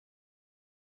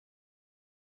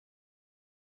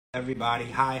Everybody,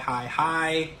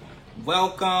 hi.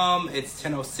 Welcome. It's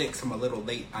 10:06. I'm a little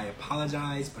late. I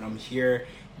apologize, but I'm here.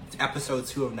 It's episode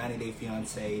 2 of 90 Day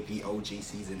Fiance. The OG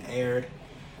season aired.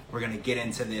 We're going to get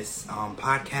into this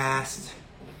podcast.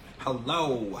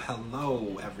 Hello,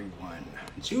 everyone.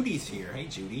 Judy's here. Hey,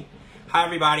 Judy. Hi,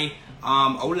 everybody.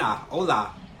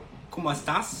 Hola. ¿Cómo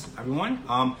estás,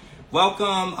 everyone?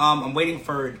 Welcome. I'm waiting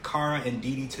for Cara and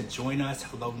Didi to join us.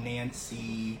 Hello,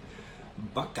 Nancy.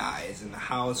 Buckeyes in the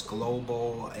house,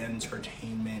 global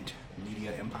entertainment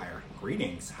media empire.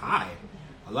 Greetings. Hi.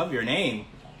 I love your name.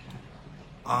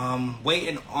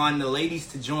 Waiting on the ladies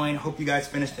to join. Hope you guys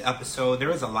finished the episode. There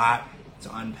was a lot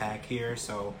to unpack here,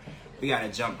 so we gotta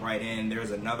jump right in. There's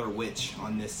another witch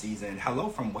on this season. Hello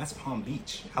from West Palm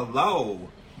Beach. Hello.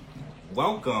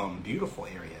 Welcome. Beautiful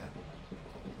area.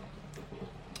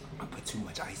 I put too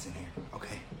much ice in here.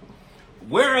 Okay.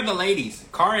 Where are the ladies?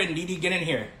 Cara and Didi, get in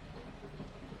here.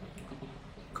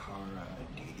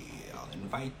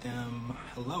 Invite them.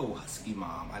 Hello, Husky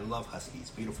Mom. I love Huskies.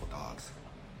 Beautiful dogs.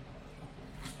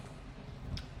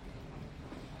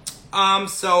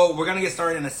 So we're gonna get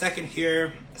started in a second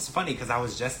here. It's funny because I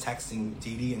was just texting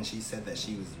Didi and she said that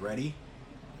she was ready.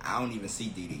 I don't even see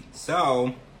Didi.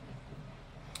 So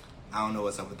I don't know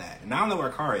what's up with that. And I don't know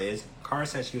where Cara is. Cara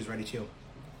said she was ready too.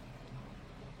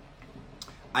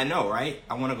 I know, right?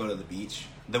 I want to go to the beach.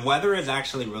 The weather is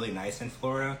actually really nice in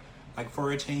Florida. Like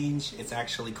for a change, it's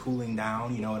actually cooling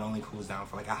down. You know, it only cools down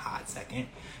for like a hot second.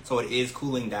 So it is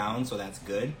cooling down, so that's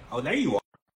good. Oh, there you are.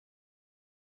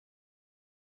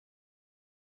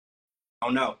 Oh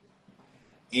no.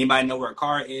 Anybody know where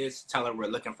Cara is? Tell her we're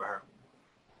looking for her.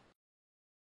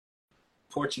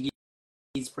 Portuguese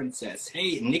princess.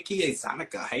 Hey, Nikki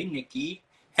Exotica. Hey, Nikki.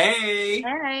 Hey.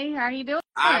 Hey, how you doing?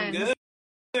 I'm good.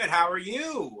 How are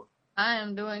you? I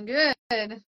am doing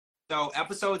good. So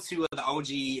episode 2 of the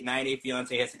OG 90 Day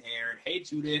Fiance has aired. Hey,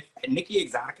 Judith. And Nikki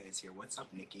Exotica is here. What's up,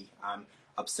 Nikki? I'm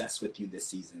obsessed with you this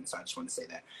season, so I just want to say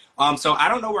that. So I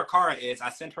don't know where Cara is. I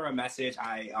sent her a message.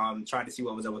 I tried to see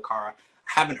what was up with Cara.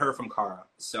 I haven't heard from Cara.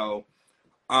 So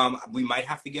we might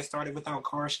have to get started without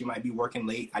Cara. She might be working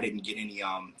late. I didn't get any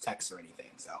texts or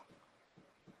anything. So.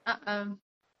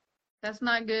 That's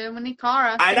not good. We need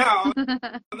Cara. I know.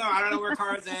 No, I don't know where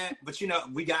Cara's at. But, you know,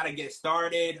 we got to get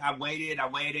started. I waited.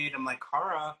 I'm like,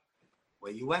 Cara,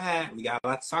 where you at? We got a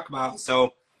lot to talk about.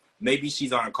 So maybe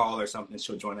she's on a call or something.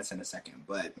 She'll join us in a second.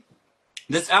 But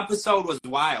this episode was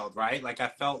wild, right? Like, I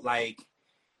felt like,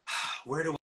 where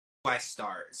do I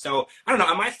start? So, I don't know.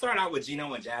 I might start out with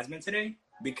Gino and Jasmine today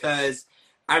because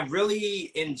I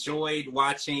really enjoyed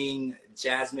watching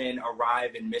Jasmine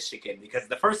arrive in Michigan because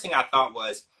the first thing I thought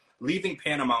was, leaving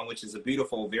Panama, which is a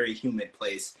beautiful, very humid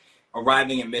place,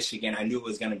 arriving in Michigan, I knew it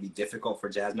was going to be difficult for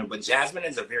Jasmine, but Jasmine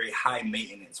is a very high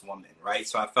maintenance woman, right?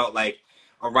 So I felt like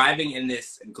arriving in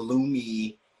this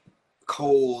gloomy,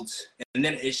 cold, and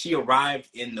then she arrived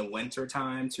in the winter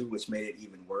time too, which made it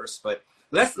even worse. But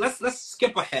let's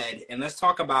skip ahead and let's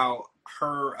talk about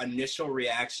her initial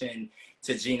reaction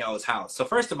to Gino's house. So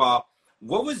first of all,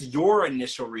 what was your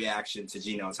initial reaction to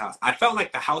Gino's house? I felt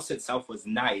like the house itself was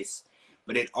nice,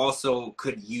 but it also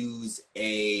could use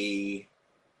a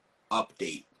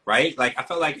update, right? Like, I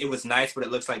felt like it was nice, but it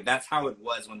looks like that's how it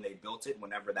was when they built it,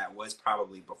 whenever that was,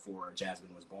 probably before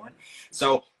Jasmine was born.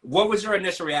 So what was your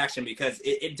initial reaction? Because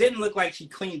it didn't look like she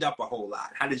cleaned up a whole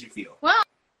lot. How did you feel? Well,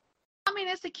 I mean,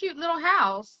 it's a cute little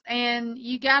house, and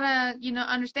you gotta,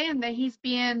 understand that he's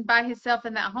been by himself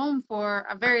in that home for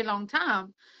a very long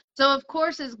time. So, of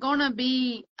course, it's gonna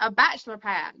be a bachelor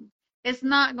pad. It's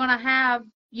not gonna have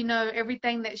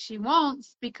everything that she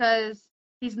wants because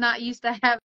he's not used to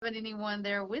having anyone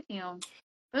there with him.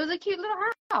 It was a cute little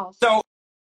house. So,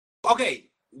 okay,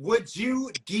 would you,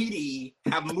 Didi,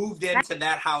 have moved into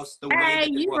that house the way that it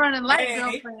you was? running late,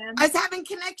 girlfriend. I was having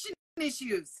connection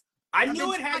issues. I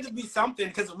knew it had to be something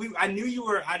because I knew you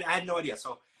were. I had no idea.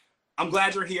 So I'm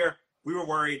glad you're here. We were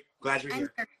worried. Glad you're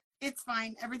here. It's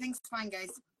fine. Everything's fine, guys.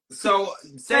 So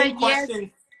same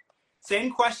question.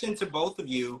 Same question to both of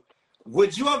you.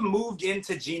 Would you have moved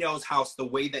into Gino's house the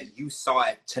way that you saw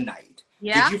it tonight?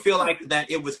 Yeah. Did you feel like that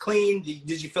it was clean?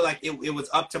 Did you feel like it was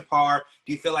up to par?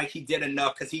 Do you feel like he did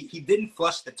enough? Because he didn't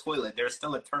flush the toilet. There's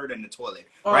still a turd in the toilet,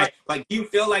 right? Like, do you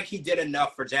feel like he did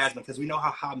enough for Jasmine? Because we know how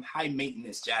high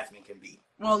maintenance Jasmine can be.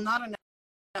 Well, not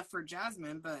enough for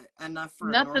Jasmine, but enough for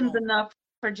nothing's enough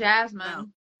for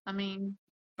Jasmine. No.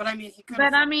 He could.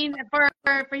 But I mean,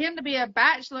 for him to be a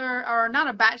bachelor, or not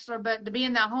a bachelor, but to be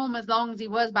in that home as long as he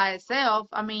was by himself,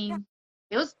 I mean,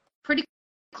 It was pretty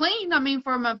clean. I mean,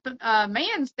 from a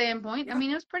man's standpoint, I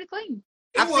mean, it was pretty clean.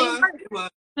 It was.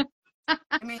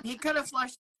 I mean, he could have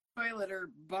flushed, toilet or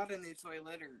bought a new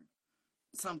toilet or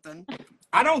something.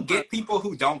 I don't get people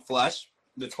who don't flush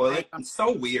the toilet. It's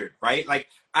so weird, right? Like,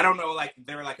 I don't know, like,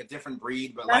 they're like a different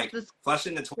breed, but like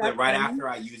flushing the toilet right after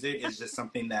I use it is just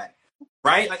something that,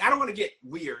 right? Like, I don't want to get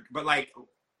weird, but like,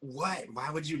 what?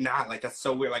 Why would you not? Like, that's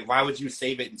so weird. Like, why would you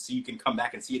save it and so you can come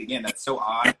back and see it again? That's so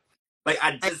odd. Like,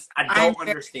 I don't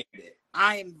understand it.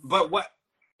 But what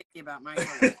about my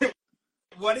toilet.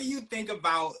 What do you think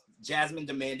about Jasmine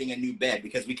demanding a new bed?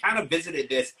 Because we kind of visited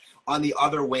this on the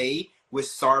other way with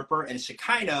Sarper and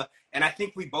Shekinah, and I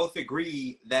think we both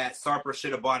agree that Sarper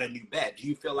should have bought a new bed. Do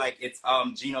you feel like it's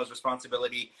Gino's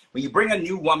responsibility when you bring a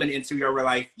new woman into your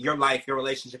life, your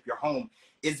relationship, your home?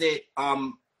 Is it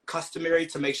customary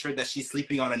to make sure that she's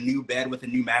sleeping on a new bed with a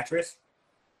new mattress?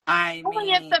 I mean,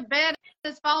 only if the bed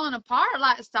is falling apart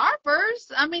like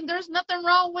Sarper's. I mean, there's nothing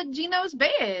wrong with Gino's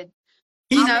bed.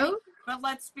 You know? But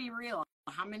let's be real.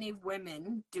 How many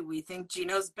women do we think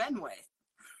Gino's been with?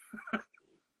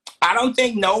 I don't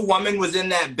think no woman was in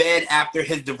that bed after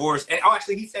his divorce. And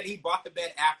actually, he said he bought the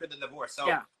bed after the divorce. So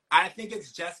yeah. I think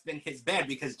it's just been his bed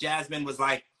because Jasmine was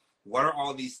like, what are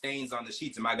all these stains on the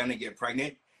sheets? Am I going to get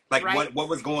pregnant? Like, right. what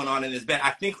was going on in this bed?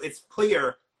 I think it's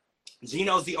clear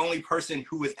Gino's the only person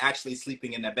who is actually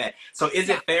sleeping in that bed. So is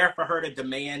it fair for her to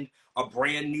demand a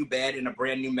brand new bed and a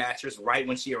brand new mattress right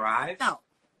when she arrives?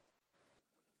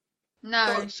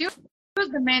 No, she was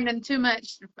demanding too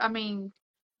much. I mean,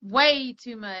 way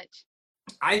too much.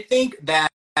 I think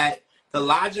that the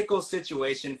logical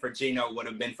situation for Gino would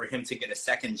have been for him to get a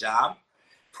second job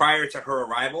prior to her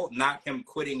arrival, not him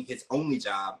quitting his only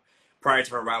job prior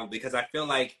to her arrival, because I feel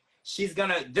like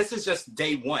this is just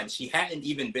day one. She hadn't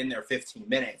even been there 15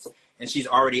 minutes and she's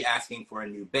already asking for a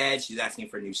new bed. She's asking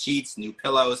for new sheets, new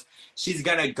pillows. She's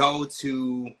going to go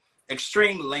to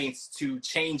extreme lengths to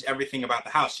change everything about the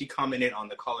house. She commented on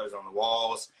the colors on the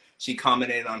walls. She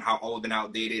commented on how old and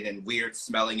outdated and weird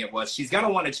smelling it was. She's going to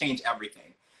want to change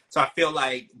everything. So I feel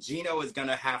like Gino is going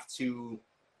to have to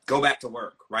go back to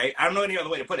work, right? I don't know any other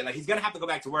way to put it. Like, he's going to have to go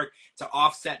back to work to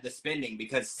offset the spending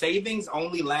because savings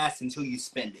only last until you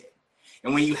spend it.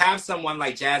 And when you have someone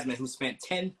like Jasmine who spent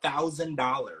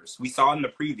 $10,000, we saw in the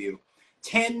preview,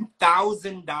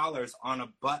 $10,000 on a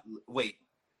butt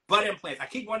implants. I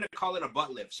keep wanting to call it a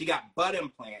butt lift. She got butt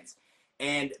implants,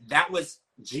 and that was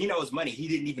Gino's money. He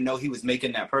didn't even know he was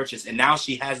making that purchase, and now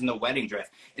she has no wedding dress.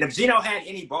 And if Gino had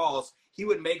any balls, he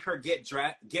would make her get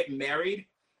married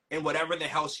in whatever the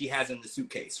hell she has in the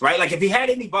suitcase, right? Like, if he had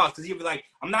any balls, because he'd be like,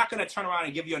 I'm not going to turn around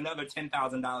and give you another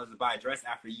 $10,000 to buy a dress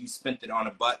after you spent it on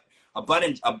a butt,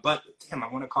 damn, I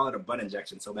want to call it a butt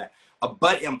injection so bad, a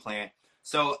butt implant.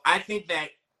 So I think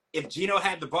that if Gino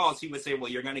had the balls, he would say,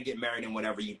 well, you're going to get married in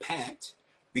whatever you packed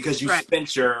because you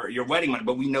spent your wedding money.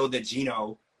 But we know that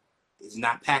Gino is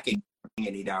not packing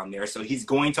any down there. So he's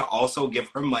going to also give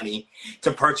her money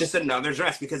to purchase another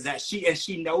dress because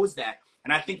she knows that.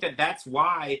 And I think that that's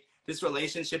why this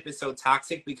relationship is so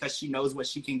toxic, because she knows what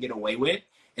she can get away with.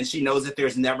 And she knows that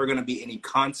there's never going to be any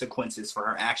consequences for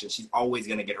her actions. She's always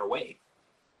going to get her way.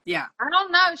 Yeah. I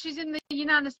don't know. She's in the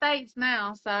United States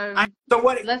now. So,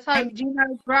 let's hope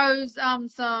Gino grows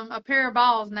a pair of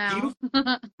balls now.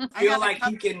 You feel like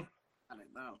he can. I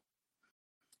don't know.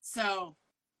 So,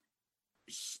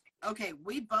 okay,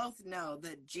 we both know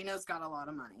that Gino's got a lot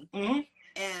of money. Mm-hmm.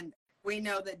 And we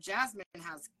know that Jasmine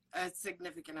has a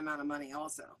significant amount of money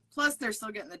also. Plus, they're still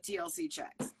getting the TLC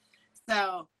checks.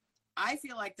 So, I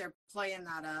feel like they're playing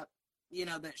that up,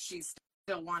 that she's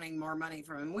still wanting more money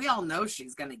from him. We all know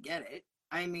she's going to get it.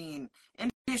 I mean, and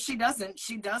if she doesn't,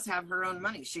 she does have her own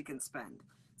money she can spend.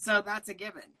 So that's a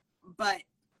given. But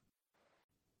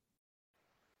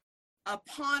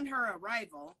upon her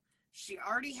arrival, she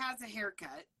already has a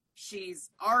haircut. She's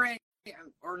already,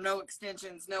 or no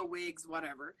extensions, no wigs,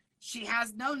 whatever. She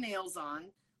has no nails on.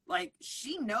 Like,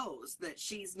 she knows that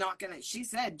she's not going to, she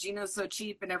said, Gino's so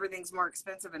cheap and everything's more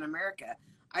expensive in America.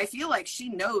 I feel like she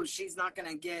knows she's not going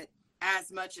to get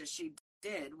as much as she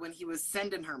did when he was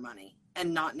sending her money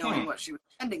and not knowing what she was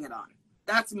spending it on.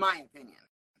 That's my opinion.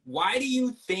 Why do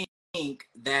you think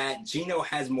that Gino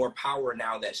has more power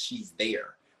now that she's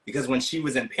there? Because when she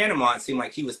was in Panama, it seemed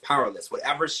like he was powerless.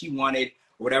 Whatever she wanted,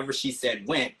 whatever she said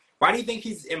went. Why do you think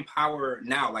he's in power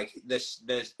now? Like,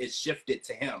 it shifted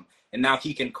to him, and now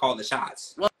he can call the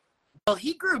shots. Well,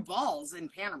 he grew balls in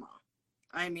Panama.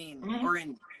 I mean, or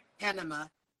in Panama.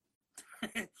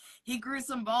 He grew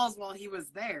some balls while he was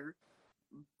there.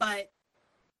 But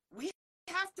we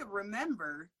have to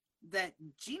remember that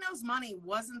Gino's money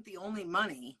wasn't the only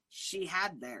money she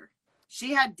had there.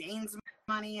 She had Dane's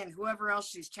money and whoever else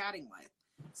she's chatting with.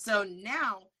 So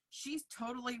now she's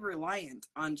totally reliant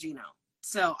on Gino.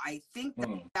 So I think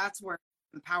that's where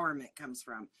empowerment comes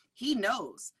from. He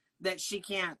knows that she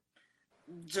can't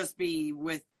just be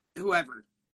with whoever.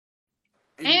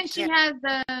 And she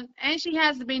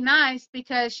has to be nice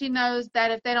because she knows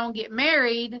that if they don't get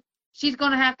married, she's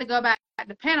going to have to go back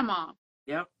to Panama.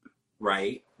 Yep.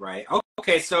 Right.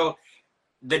 Okay, so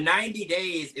the 90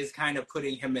 days is kind of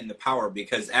putting him in the power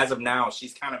because as of now,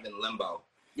 she's kind of in limbo.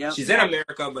 Yep. She's in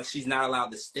America, but she's not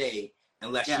allowed to stay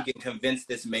unless she can convince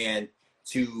this man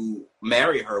to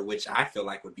marry her, which I feel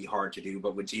like would be hard to do.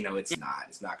 But with Gino, it's not.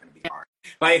 It's not going to be hard.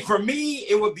 Like, for me,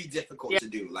 it would be difficult to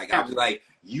do. Like, I'd be like,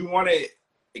 you want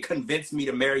to convince me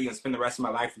to marry you and spend the rest of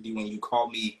my life with you when you call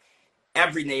me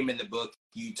every name in the book.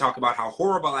 You talk about how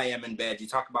horrible I am in bed. You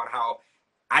talk about how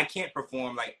I can't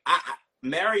perform. Like,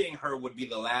 marrying her would be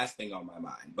the last thing on my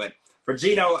mind. But for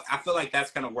Gino, I feel like that's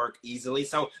going to work easily.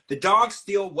 So the dog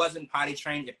still wasn't potty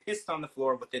trained. It pissed on the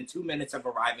floor within 2 minutes of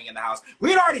arriving in the house. We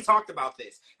had already talked about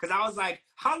this because I was like,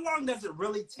 how long does it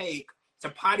really take to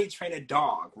potty train a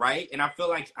dog, right? And I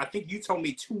think you told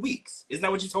me 2 weeks. Isn't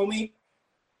that what you told me?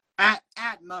 At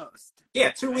most.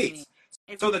 Yeah, 2 weeks.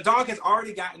 So the dog has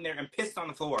already gotten there and pissed on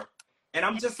the floor. And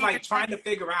I'm just like trying to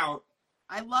figure out.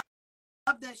 I love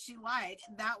that she lied.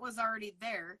 That was already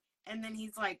there. And then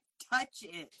he's like, touch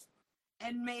it.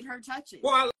 And made her touch it.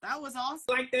 Well, that was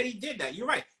awesome. I like that he did that. You're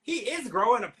right. He is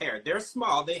growing a pair. They're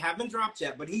small. They haven't dropped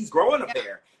yet, but he's growing a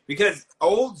pair. Because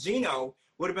old Gino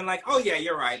would have been like, oh, yeah,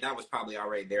 you're right. That was probably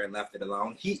already there and left it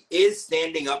alone. He is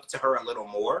standing up to her a little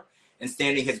more and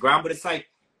standing his ground. But it's like,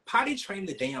 potty train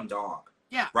the damn dog.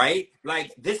 Yeah. Right?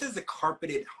 Like, this is a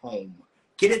carpeted home.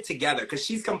 Get it together. Because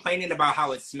she's complaining about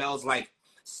how it smells like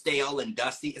stale and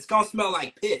dusty. It's going to smell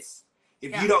like piss.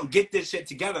 If you don't get this shit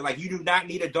together, like, you do not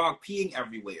need a dog peeing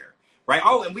everywhere, right?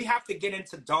 Oh, and we have to get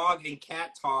into dog and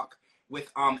cat talk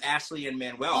with Ashley and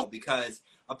Manuel because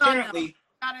apparently...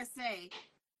 I gotta say,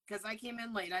 because I came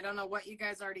in late, I don't know what you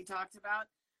guys already talked about,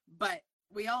 but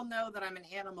we all know that I'm an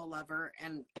animal lover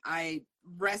and I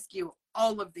rescue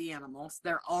all of the animals.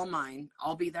 They're all mine.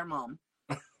 I'll be their mom.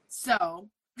 So,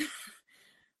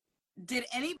 did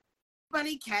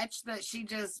anybody catch that she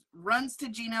just runs to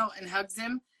Gino and hugs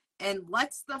him and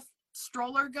lets the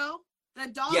stroller go? The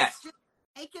dog's just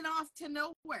taken off to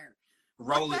nowhere.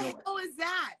 Rolling. What the hell is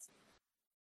that?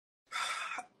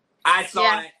 I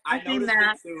saw it. I noticed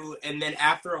it too. And then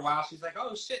after a while, she's like,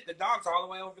 oh, shit, the dog's all the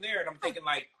way over there. And I'm thinking,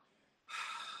 like,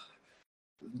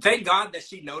 thank God that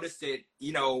she noticed it,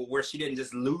 you know, where she didn't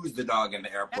just lose the dog in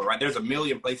the airport, right? There's a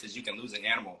million places you can lose an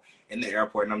animal in the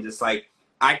airport. And I'm just like,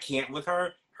 I can't with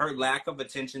her. Her lack of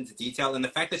attention to detail and the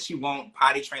fact that she won't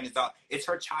potty train this dog. It's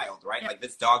her child, right? Like,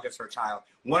 this dog is her child.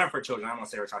 One of her children. I don't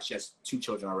want to say her child. She has 2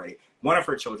 children already. One of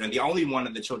her children, the only one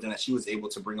of the children that she was able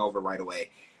to bring over right away.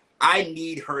 I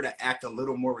need her to act a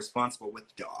little more responsible with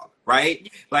the dog,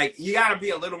 right? Like, you got to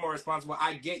be a little more responsible.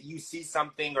 I get you see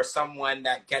something or someone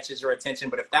that catches your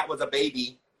attention, but if that was a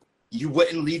baby, you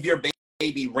wouldn't leave your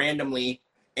baby randomly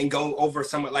and go over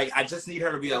somewhere. Like, I just need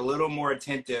her to be a little more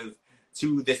attentive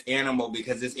to this animal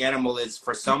because this animal is,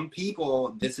 for some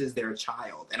people, this is their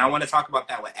child. And I want to talk about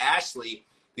that with Ashley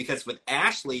because with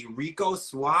Ashley, Rico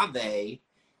Suave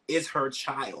is her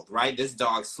child, right? This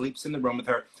dog sleeps in the room with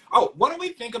her. Oh, what do we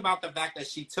think about the fact that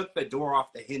she took the door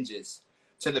off the hinges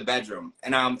to the bedroom?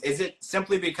 And is it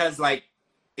simply because, like,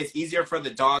 it's easier for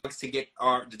the dogs to get,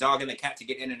 or the dog and the cat to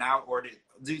get in and out, or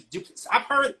I've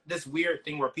heard this weird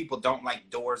thing where people don't like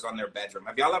doors on their bedroom.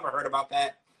 Have y'all ever heard about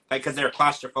that? Like, because they're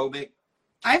claustrophobic?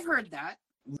 I've heard that.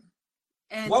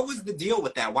 And what was the deal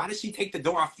with that? Why did she take the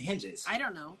door off the hinges? I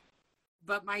don't know.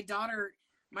 But my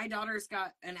daughter's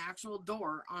got an actual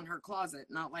door on her closet,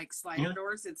 not like slider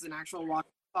doors. It's an actual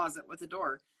walk-in closet with a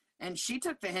door. And she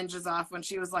took the hinges off when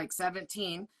she was like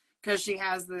 17 because she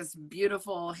has this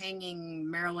beautiful hanging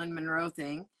Marilyn Monroe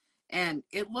thing. And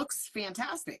it looks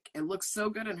fantastic. It looks so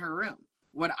good in her room.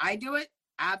 Would I do it?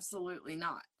 Absolutely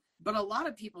not. But a lot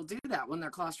of people do that when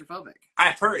they're claustrophobic.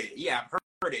 I've heard it. Yeah, I've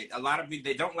heard it. A lot of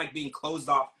people, they don't like being closed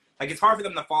off. Like, it's hard for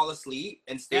them to fall asleep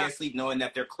and stay asleep knowing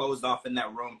that they're closed off in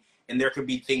that room and there could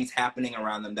be things happening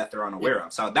around them that they're unaware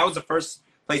of. So that was the first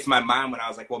place in my mind when I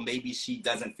was like, well, maybe she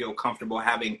doesn't feel comfortable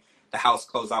having the house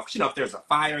closed off. You know, if there's a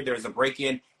fire, there's a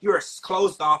break-in, you're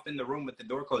closed off in the room with the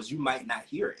door closed, you might not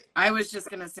hear it. I was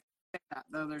just going to say that,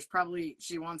 though. There's probably,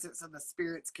 she wants it so the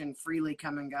spirits can freely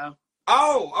come and go.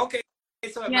 Oh, okay.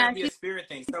 So it might be a spirit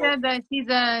thing. She said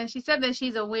that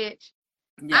she's a witch.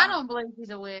 Yeah. I don't believe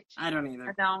she's a witch. I don't either.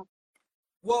 I don't.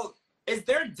 Well, is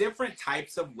there different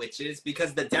types of witches?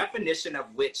 Because the definition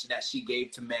of witch that she gave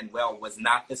to Manuel was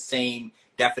not the same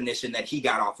definition that he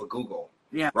got off of Google.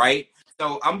 Yeah. Right?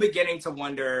 So I'm beginning to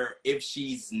wonder if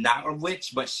she's not a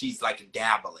witch, but she's like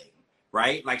dabbling,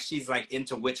 right? Like she's like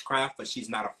into witchcraft, but she's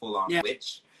not a full-on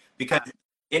witch. Because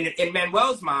in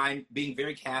Manuel's mind, being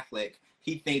very Catholic,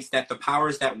 he thinks that the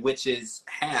powers that witches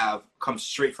have come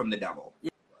straight from the devil.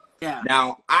 Yeah.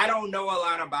 Now, I don't know a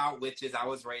lot about witches. I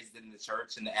was raised in the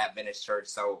church, in the Adventist church,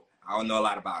 so I don't know a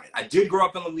lot about it. I did grow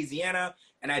up in Louisiana,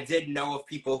 and I did know of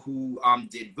people who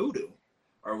did voodoo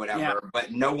or whatever,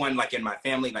 but no one like in my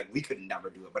family, like we could never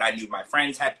do it. But I knew my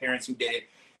friends had parents who did it,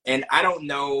 and I don't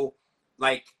know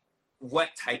like what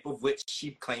type of witch she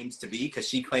claims to be, because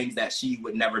she claims that she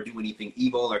would never do anything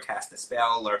evil or cast a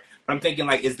spell. But I'm thinking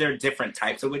like, is there different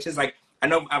types of witches? Like I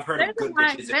know I've heard of good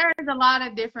witches. There's a lot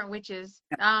of different witches.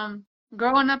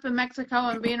 Growing up in Mexico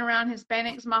and being around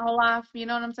Hispanics my whole life, you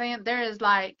know what I'm saying? There is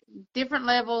like different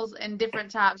levels and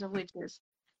different types of witches.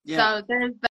 Yeah. So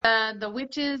there's the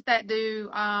witches that do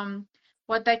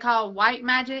what they call white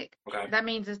magic. Okay. That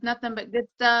means it's nothing but good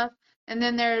stuff. And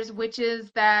then there's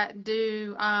witches that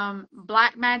do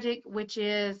black magic, which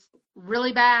is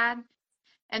really bad.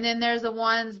 And then there's the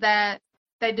ones that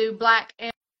they do black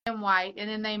and white, and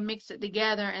then they mix it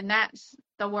together, and that's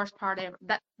the worst part ever.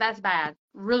 That's bad,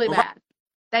 really bad.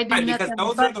 They do nothing because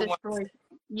those but are the destroy. ones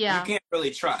you can't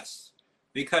really trust,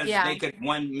 because they could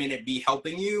 1 minute be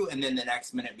helping you and then the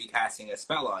next minute be casting a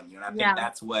spell on you. And I think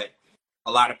that's what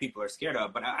a lot of people are scared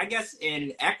of. But I guess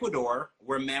in Ecuador,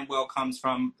 where Manuel comes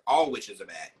from, all witches are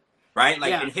bad, right?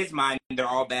 Like in his mind, they're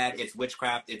all bad. It's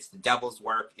witchcraft. It's the devil's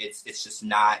work. It's just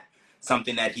not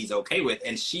something that he's okay with.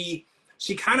 And she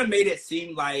kind of made it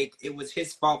seem like it was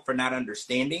his fault for not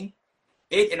understanding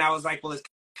it. And I was like, well, it's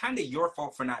kind of your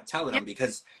fault for not telling him,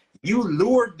 because you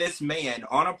lured this man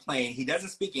on a plane. He doesn't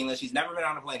speak English. He's never been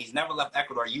on a plane. He's never left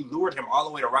Ecuador. You lured him all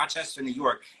the way to Rochester, New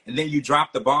York. And then you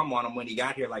dropped the bomb on him when he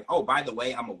got here. Like, oh, by the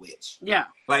way, I'm a witch. Yeah.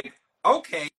 Like,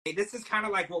 okay, this is kind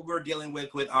of like what we're dealing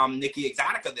with Nikki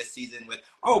Exotica this season with,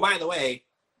 oh, by the way,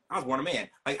 I was born a man.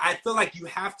 Like, I feel like you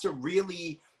have to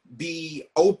really be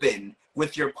open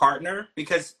with your partner,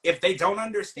 because if they don't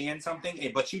understand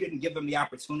something, but you didn't give them the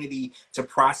opportunity to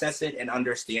process it and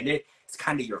understand it, it's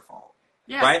kind of your fault.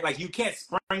 Yeah. Right? Like, you can't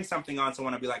spring something on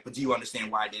someone and be like, but do you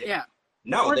understand why I did it? Yeah.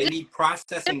 No, well, they need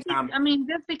processing time. I mean,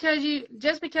 just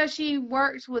because she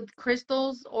works with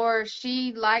crystals or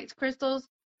she likes crystals,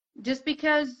 just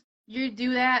because you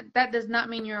do that does not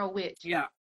mean you're a witch. Yeah.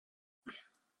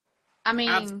 I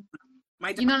mean,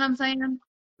 you know what I'm saying?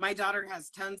 My daughter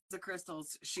has tons of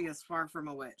crystals. She is far from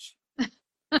a witch.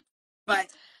 But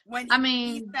when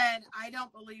he said, I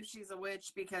don't believe she's a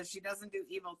witch because she doesn't do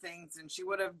evil things, and she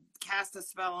would have cast a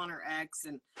spell on her ex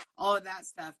and all of that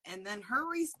stuff. And then her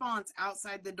response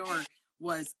outside the door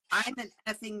was, I'm an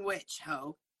effing witch,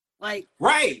 ho. Like,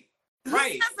 right. Who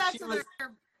says that to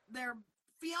their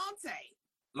fiance?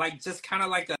 Like, just kind of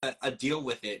like a deal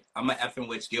with it. I'm an effing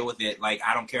witch, deal with it. Like,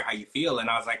 I don't care how you feel. And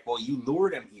I was like, well, you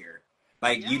lured him here.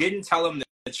 Like, you didn't tell him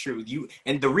the truth.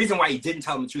 And the reason why you didn't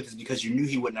tell him the truth is because you knew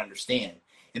he wouldn't understand.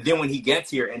 And then when he gets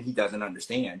here and he doesn't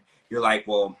understand, you're like,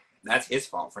 well, that's his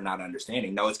fault for not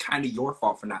understanding. No, it's kind of your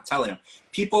fault for not telling him.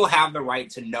 People have the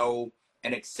right to know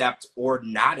and accept or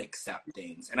not accept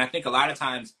things. And I think a lot of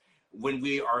times when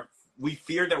we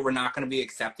fear that we're not going to be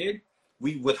accepted,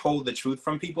 we withhold the truth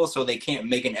from people so they can't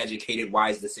make an educated,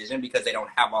 wise decision because they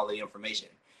don't have all the information.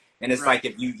 And it's like,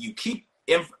 if you keep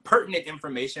pertinent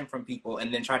information from people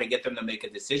and then try to get them to make a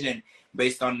decision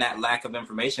based on that lack of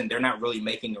information, they're not really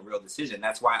making a real decision.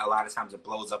 That's why a lot of times it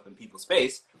blows up in people's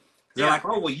face. They're like,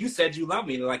 oh, well, you said you love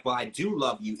me. They're like, well, I do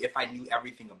love you if I knew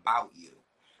everything about you.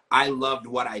 I loved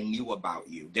what I knew about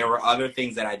you. There were other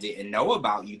things that I didn't know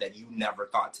about you that you never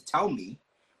thought to tell me.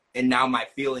 And now my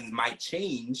feelings might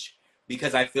change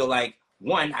because I feel like,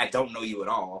 one, I don't know you at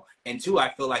all. And two, I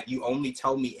feel like you only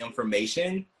tell me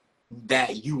information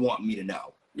that you want me to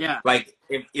know. Yeah. Like,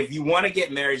 if you want to get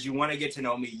married, you want to get to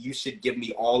know me, you should give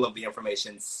me all of the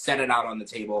information, set it out on the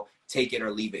table, take it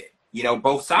or leave it. You know,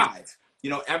 both sides. You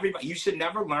know, everybody, you should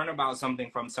never learn about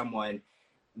something from someone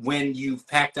when you've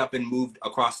packed up and moved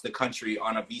across the country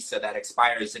on a visa that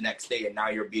expires the next day, and now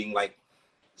you're being like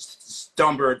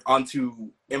stumbled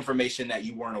onto information that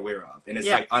you weren't aware of. And it's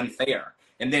like unfair.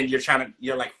 And then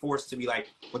you're like forced to be like,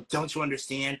 well, don't you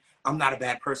understand? I'm not a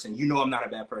bad person. You know I'm not a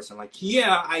bad person. Like,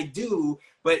 yeah, I do,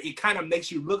 but it kind of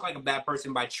makes you look like a bad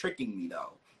person by tricking me,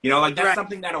 though. You know, like that's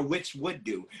something that a witch would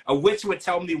do. A witch would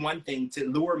tell me one thing to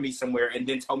lure me somewhere and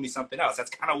then tell me something else. That's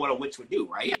kind of what a witch would do,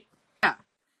 right? Yeah.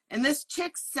 And this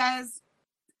chick says,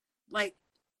 like,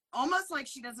 almost like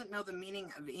she doesn't know the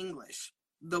meaning of English.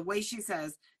 The way she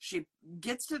says, she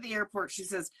gets to the airport, she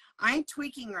says, I'm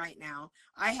tweaking right now.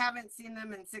 I haven't seen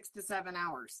them in 6 to 7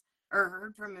 hours. or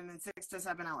heard from him in 6 to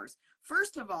 7 hours.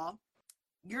 First of all,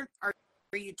 are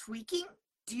you tweaking?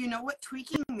 Do you know what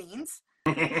tweaking means?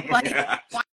 Like,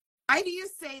 why do you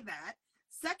say that?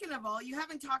 Second of all, you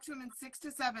haven't talked to him in 6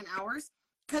 to 7 hours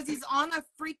because he's on a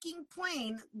freaking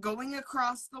plane going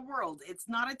across the world. It's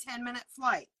not a 10-minute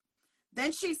flight.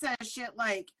 Then she says shit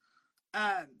like,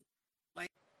 am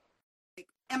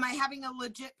I having a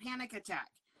legit panic attack?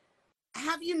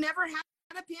 Have you never had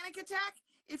a panic attack?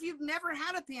 If you've never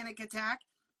had a panic attack,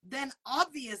 then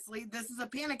obviously this is a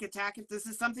panic attack if this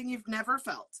is something you've never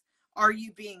felt. Are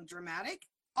you being dramatic?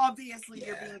 Obviously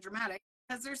you're being dramatic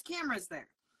because there's cameras there.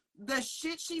 The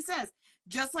shit she says,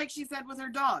 just like she said with her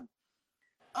dog.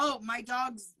 Oh, my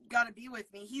dog's got to be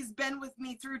with me. He's been with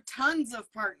me through tons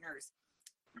of partners.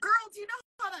 Girl, do you know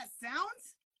how that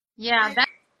sounds? Yeah, like,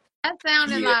 that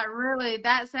sounded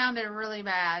that sounded really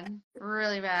bad.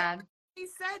 Really bad. He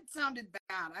said sounded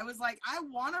bad. I was like, I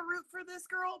want to root for this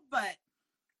girl, but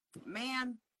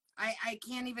man, I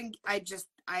can't even,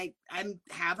 I'm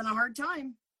having a hard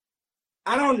time.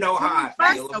 I don't know how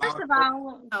I feel about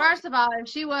her. First of all, if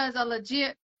she was a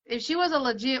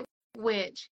legit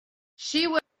witch, she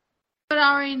would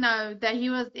already know that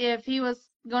if he was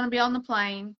going to be on the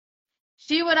plane,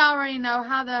 she would already know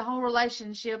how the whole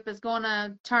relationship is going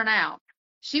to turn out.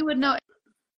 She would know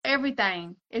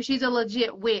everything if she's a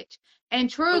legit witch. And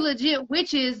true legit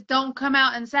witches don't come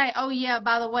out and say, oh yeah,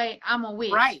 by the way, I'm a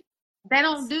witch. Right. They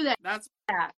don't do that.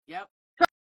 Yep.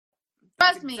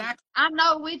 Trust me, I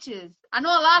know witches. I know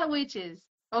a lot of witches.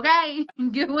 Okay?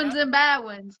 Good ones and bad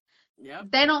ones. Yep.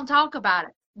 They don't talk about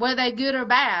it, whether they're good or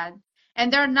bad.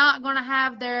 And they're not going to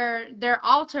have their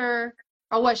altar,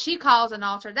 or what she calls an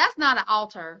altar. That's not an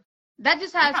altar. That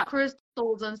just has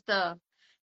crystals and stuff.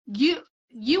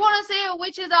 You want to see a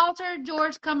witch's altar?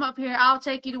 George, come up here. I'll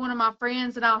take you to one of my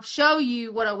friends, and I'll show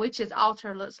you what a witch's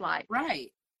altar looks like.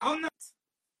 Right. Oh, no.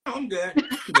 I'm good.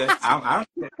 I'm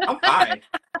fine.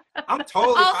 I'm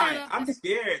totally fine. I'm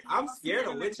scared. I'm scared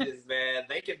of witches, man.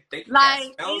 They can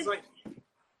cast spells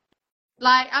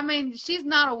like, I mean, she's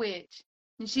not a witch.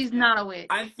 She's not a witch.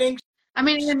 I think. I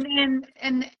mean,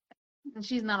 and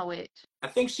she's not a witch. I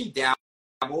think she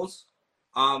dabbles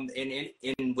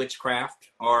in witchcraft,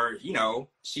 or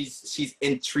she's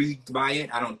intrigued by it.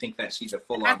 I don't think that she's a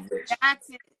full-on witch. That's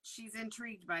it. She's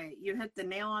intrigued by it. You hit the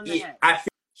nail on the head. I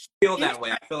feel that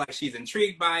way. I feel like she's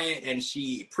intrigued by it, and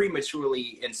she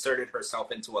prematurely inserted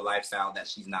herself into a lifestyle that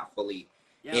she's not fully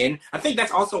in. I think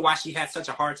that's also why she had such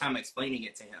a hard time explaining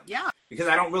it to him. Yeah. Because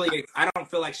I don't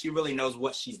feel like she really knows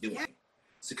what she's doing. Yeah.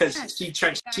 Because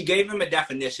she gave him a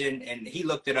definition, and he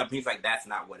looked it up, and he's like, that's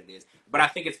not what it is. But I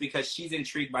think it's because she's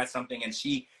intrigued by something, and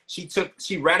she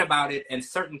read about it, and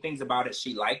certain things about it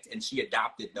she liked, and she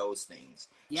adopted those things.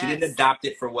 Yes. She didn't adopt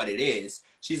it for what it is.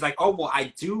 She's like, oh, well,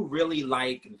 I do really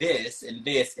like this and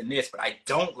this and this, but I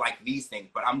don't like these things,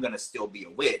 but I'm going to still be a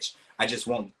witch. I just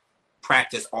won't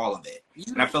practice all of it.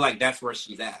 And I feel like that's where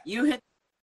she's at. You hit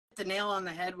the nail on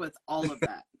the head with all of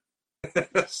that.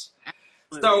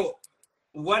 So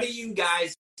what do you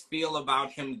guys feel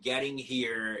about him getting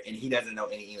here and he doesn't know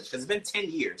any English? Because it's been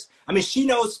 10 years. I mean, she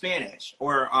knows Spanish,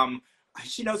 or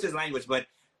she knows his language, but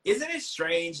isn't it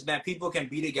strange that people can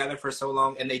be together for so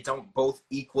long and they don't both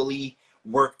equally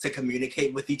work to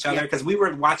communicate with each other? Because we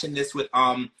were watching this with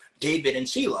David and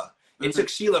Sheila. It took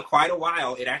Sheila quite a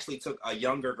while. It actually took a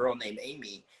younger girl named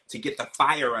Amy to get the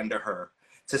fire under her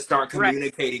to start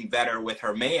communicating better with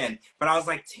her man. But I was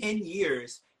like, 10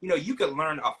 years, you could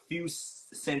learn a few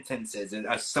sentences and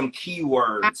some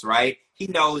keywords, right? He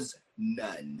knows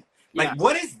none. Like,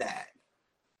 what is that?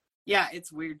 Yeah,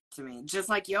 it's weird to me. Just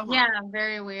like Johan. Yeah,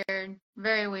 very weird.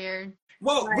 Very weird.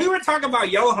 Well, we were talking about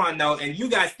Johan, though, and you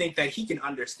guys think that he can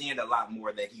understand a lot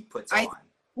more than he puts on.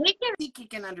 He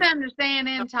can understand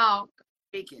and talk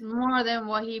more than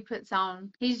what he puts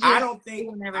on. He's just I don't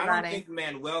think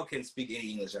Manuel can speak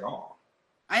any English at all.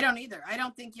 I don't either. I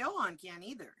don't think Johan can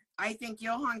either. I think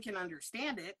Johan can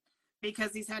understand it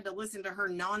because he's had to listen to her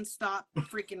nonstop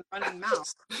freaking running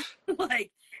mouth.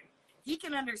 Like, he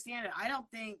can understand it. I don't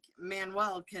think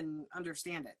Manuel can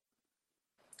understand it.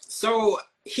 So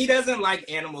he doesn't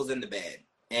like animals in the bed.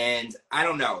 And I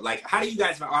don't know, like, how do you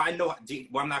guys, I know,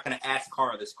 I'm not going to ask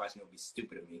Cara this question. It would be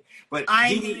stupid of me. But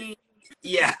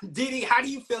Didi, how do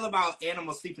you feel about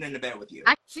animals sleeping in the bed with you?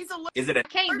 I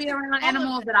can't be around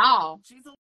animals at all.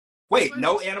 Wait,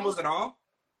 no animals at all?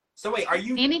 So wait, are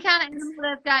you any kind of animal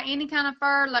that's got any kind of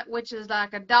fur, like, which is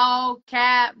like a dog,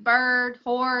 cat, bird,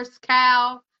 horse,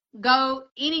 cow, goat,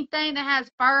 anything that has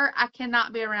fur? I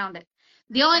cannot be around it.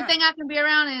 The only thing I can be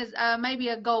around is maybe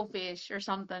a goldfish or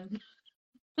something.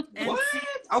 What?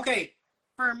 Okay.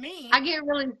 For me, I get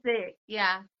really sick.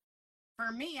 Yeah.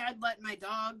 for me, I'd let my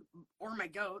dog or my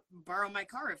goat borrow my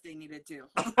car if they needed to.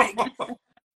 Like,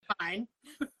 fine.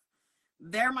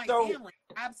 They're my family.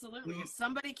 Absolutely. If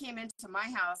somebody came into my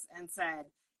house and said,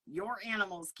 your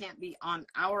animals can't be on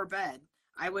our bed,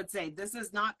 I would say, this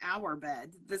is not our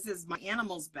bed. This is my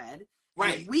animal's bed.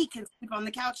 Right. And we can sleep on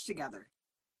the couch together.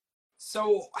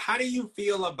 So how do you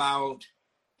feel about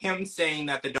him saying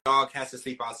that the dog has to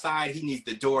sleep outside? He needs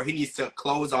the door. He needs to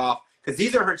close off. Because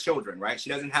these are her children, right? She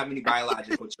doesn't have any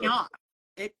biological children.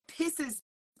 It pisses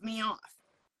me off.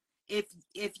 If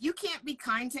you can't be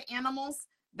kind to animals,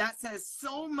 that says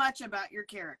so much about your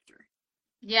character.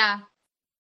 Yeah.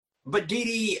 But Dee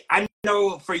Dee, I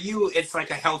know for you, it's like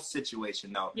a health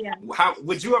situation, though. Yeah. How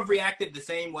would you have reacted the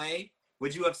same way?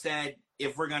 Would you have said,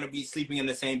 if we're going to be sleeping in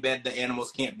the same bed, the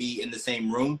animals can't be in the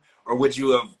same room? Or would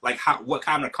you have, like, what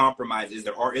kind of compromise is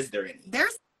there, or is there any?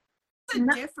 There's a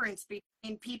difference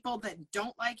between people that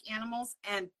don't like animals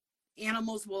and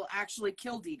animals will actually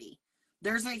kill Dee Dee.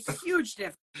 There's a huge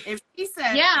difference. If she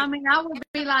said, yeah, I mean, I would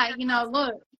be like,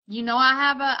 look,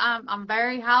 I'm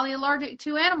very highly allergic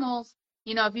to animals.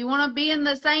 If you want to be in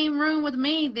the same room with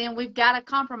me, then we've got to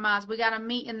compromise. We got to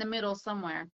meet in the middle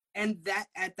somewhere. And that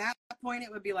at that point,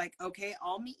 it would be like, okay,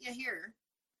 I'll meet you here,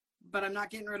 but I'm not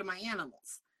getting rid of my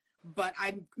animals. But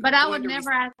I would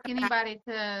never ask anybody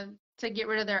to get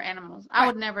rid of their animals. I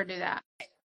would never do that.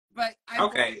 But I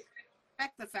would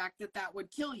respect the fact that would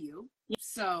kill you.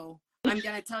 So I'm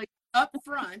going to tell you up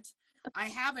front, I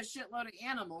have a shitload of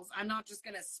animals. I'm not just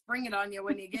going to spring it on you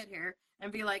when you get here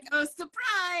and be like, oh,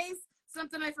 surprise,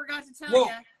 something I forgot to tell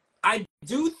you. I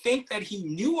do think that he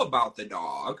knew about the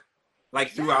dog,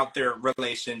 like throughout their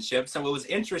relationship. So it was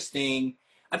interesting.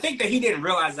 I think that he didn't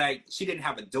realize that she didn't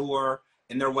have a door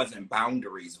and there wasn't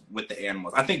boundaries with the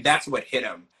animals. I think that's what hit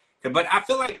him. But I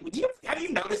feel like, have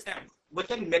you noticed that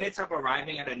within minutes of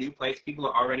arriving at a new place, people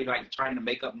are already like trying to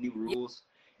make up new rules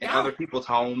in other people's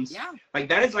homes? Yeah. Like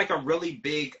that is like a really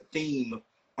big theme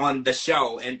on the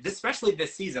show. And especially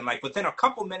this season, like within a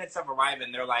couple minutes of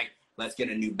arriving, they're like, let's get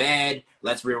a new bed.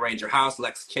 Let's rearrange your house.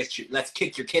 Let's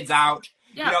kick your kids out.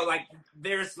 Yeah. Like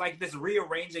there's like this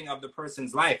rearranging of the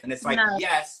person's life. And it's like,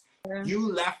 yes,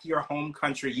 you left your home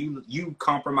country. You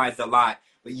compromised a lot,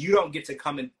 but you don't get to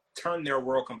come and turn their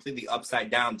world completely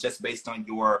upside down just based on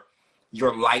your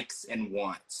likes and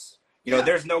wants.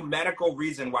 There's no medical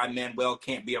reason why Manuel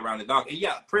can't be around the dog. And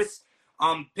Pris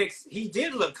he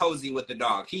did look cozy with the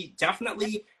dog. He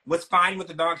definitely was fine with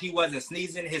the dog. He wasn't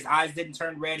sneezing. His eyes didn't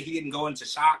turn red. He didn't go into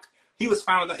shock. He was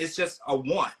fine with it. It's just a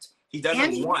want. He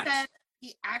doesn't want.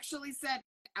 He actually said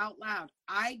out loud,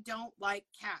 I don't like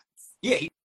cats. Yeah, he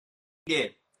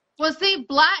did. Well, see,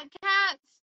 black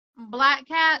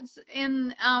cats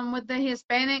in with the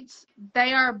Hispanics,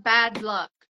 they are bad luck.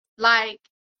 Like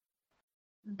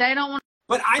they don't want.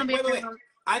 But wait.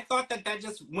 I thought that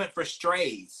just went for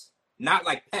strays, not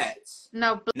like pets.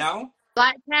 No.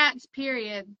 Black cats,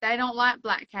 period. They don't like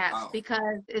black cats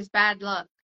because it's bad luck.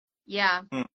 Yeah.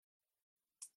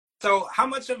 So how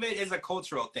much of it is a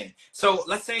cultural thing? So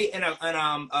let's say in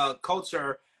a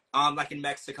culture like in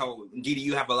Mexico, Dee Dee,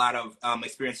 you have a lot of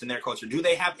experience in their culture. Do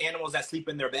they have animals that sleep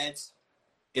in their beds?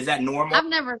 Is that normal? I've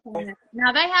never seen it.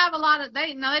 Now they have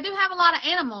they do have a lot of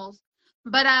animals,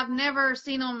 but I've never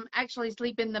seen them actually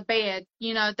sleep in the bed.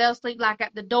 They'll sleep like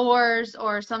at the doors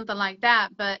or something like that,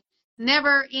 but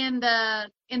never in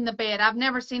the bed. I've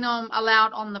never seen them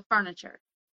allowed on the furniture,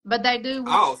 but they do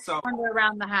wander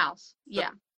around the house.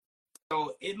 Yeah.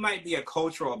 So it might be a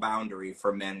cultural boundary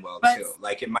for Manuel too.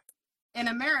 Like it might. In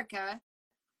America,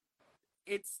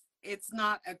 it's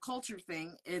not a culture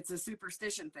thing. It's a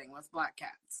superstition thing with black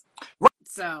cats.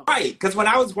 Right. Because when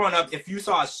I was growing up, if you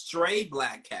saw a stray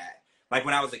black cat, like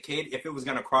when I was a kid, if it was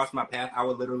going to cross my path, I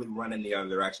would literally run in the other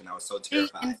direction. I was so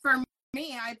terrified. And for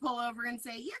me, I pull over and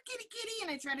say, "Here, kitty, kitty,"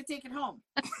 and I try to take it home.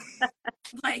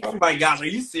 Oh my gosh, are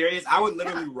you serious? I would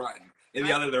literally run in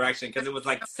the other direction because it was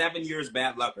like 7 years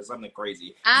bad luck or something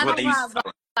crazy. I don't like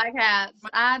black cats.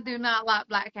 I do not like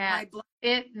black cats.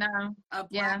 A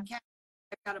black cat.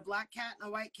 I've got a black cat and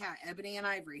a white cat, Ebony and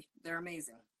Ivory. They're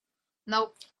amazing.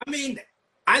 Nope. I mean,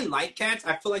 I like cats.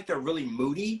 I feel like they're really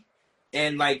moody.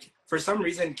 And like, for some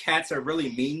reason, cats are really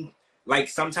mean. Like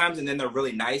sometimes, and then they're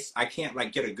really nice. I can't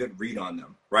like get a good read on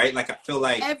them, right? Like I feel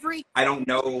like I don't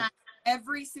know.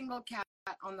 Every single cat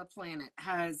on the planet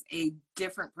has a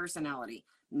different personality.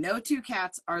 No two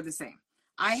cats are the same.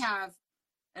 I have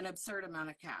an absurd amount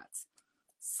of cats.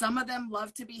 Some of them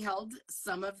love to be held.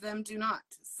 Some of them do not.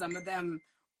 Some of them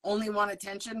only want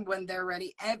attention when they're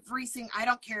ready. I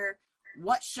don't care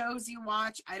what shows you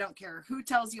watch. I don't care who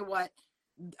tells you what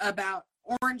about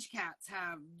orange cats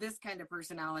have this kind of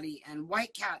personality and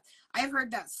white cats. I've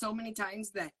heard that so many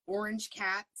times that orange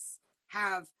cats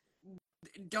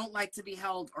don't like to be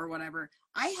held or whatever.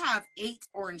 I have 8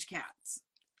 orange cats,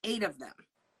 8 of them.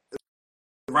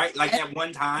 Right, like at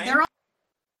one time? They're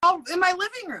all in my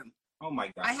living room. Oh my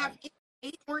God. I have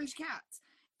 8 orange cats,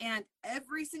 and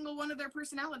every single one of their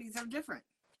personalities are different.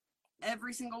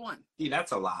 Every single one. See,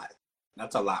 that's a lot.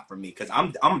 That's a lot for me because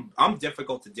I'm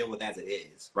difficult to deal with as it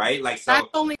is, right? Like, so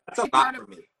that's a lot for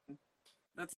me.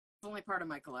 That's only part of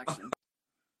my collection.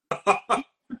 All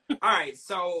right,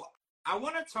 so I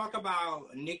want to talk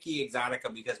about Nikki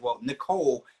Exotica because, well,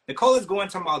 Nicole is going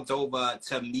to Moldova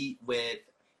to meet with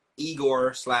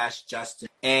Igor/Justin,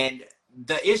 and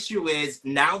the issue is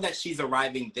now that she's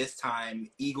arriving this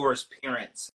time, Igor's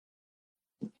parents,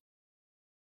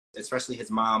 especially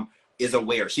his mom, is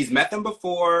aware. She's met them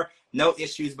before, no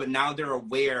issues, but now they're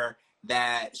aware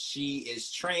that she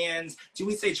is trans. Do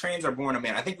we say trans or born a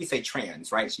man? I think we say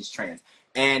trans, right? She's trans.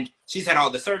 And she's had all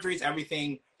the surgeries,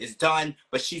 everything is done,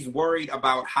 but she's worried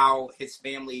about how his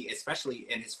family, especially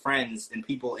and his friends and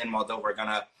people in Moldova are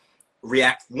gonna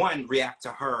react. One, react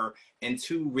to her, and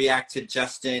 2, react to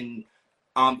Justin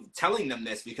telling them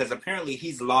this, because apparently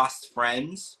he's lost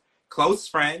friends, close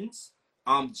friends,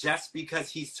 just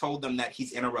because he's told them that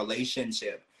he's in a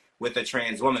relationship with a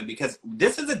trans woman, because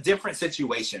this is a different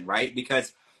situation, right?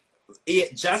 Because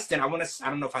Justin, I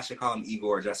don't know if I should call him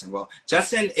Igor or Justin. Well,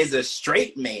 Justin is a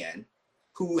straight man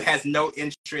who has no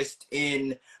interest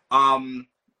in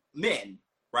men,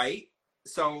 right?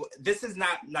 So this is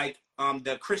not like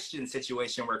the Christian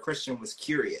situation where Christian was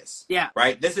curious. Yeah.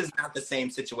 Right? This is not the same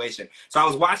situation. So I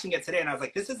was watching it today and I was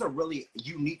like, this is a really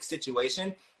unique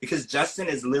situation because Justin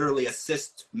is literally a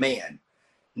cis man.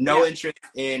 No interest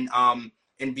in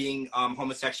being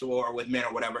homosexual or with men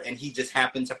or whatever. And he just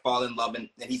happened to fall in love and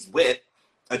he's with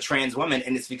a trans woman.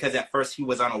 And it's because at first he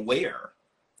was unaware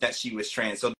that she was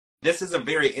trans. So this is a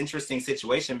very interesting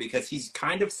situation because he's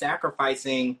kind of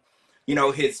sacrificing, you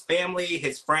know, his family,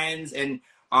 his friends, and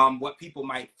what people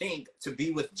might think to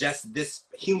be with just this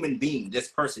human being, this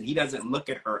person. He doesn't look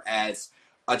at her as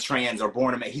a trans or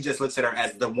born a man. He just looks at her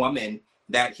as the woman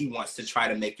that he wants to try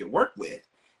to make it work with.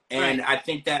 And right. I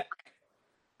think that,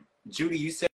 Judy, you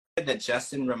said that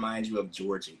Justin reminds you of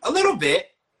Georgie. A little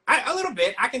bit.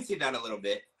 I can see that a little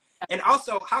bit. And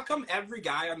also, how come every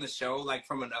guy on the show, like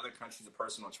from another country, is a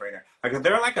personal trainer? Like, is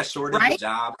there like a shortage of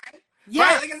jobs? Yeah.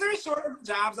 Right? Like, is there a shortage of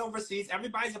jobs overseas?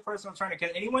 Everybody's a personal trainer. Can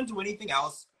anyone do anything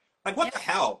else? Like, what the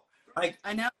hell? Like,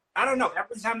 I know. I don't know.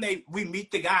 Every time we meet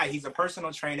the guy, he's a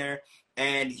personal trainer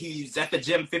and he's at the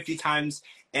gym 50 times.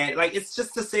 And like, it's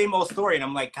just the same old story. And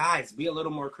I'm like, guys, be a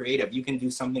little more creative. You can do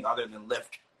something other than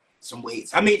lift some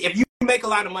weights. I mean, if you make a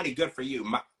lot of money, good for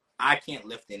you. I can't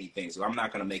lift anything, so I'm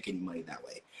not going to make any money that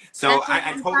way. So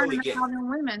I totally get it.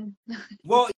 Women.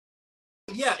 Well,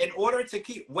 yeah, in order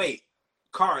to wait,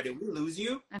 Cara, did we lose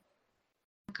you?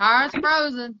 Cara's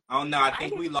frozen. Oh, no, I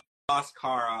think we lost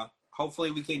Cara.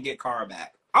 Hopefully we can get Cara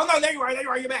back. Oh, no, there you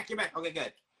are. You're back. Okay,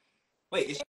 good. Wait,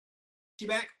 is she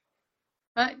back?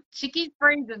 She keeps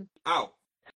freezing. Oh,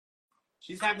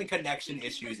 she's having connection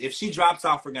issues. If she drops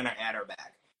off, we're going to add her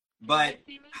back. But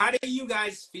how do you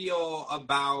guys feel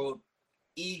about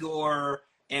Igor?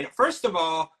 And first of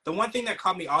all, the one thing that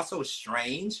caught me also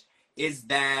strange is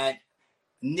that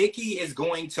Nikki is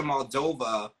going to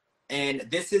Moldova, and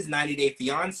this is 90 Day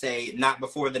Fiance, not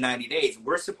before the 90 days.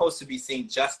 We're supposed to be seeing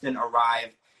Justin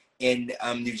arrive in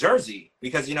New Jersey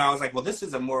because, you know, I was like, well, this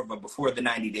is more of a before the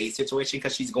 90 days situation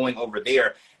because she's going over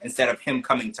there instead of him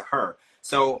coming to her.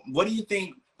 So what do you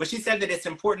think? But she said that it's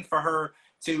important for her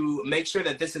to make sure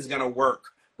that this is going to work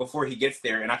before he gets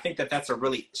there. And I think that that's a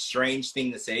really strange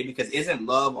thing to say because isn't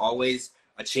love always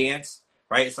a chance,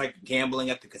 right? It's like gambling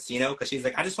at the casino because she's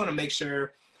like, I just want to make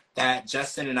sure that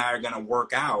Justin and I are going to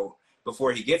work out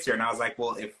before he gets here. And I was like,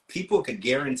 well, if people could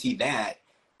guarantee that,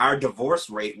 our divorce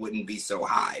rate wouldn't be so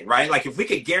high, right? Like if we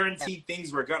could guarantee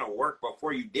things were going to work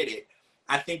before you did it,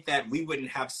 I think that we wouldn't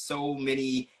have so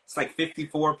many, it's like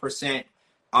 54%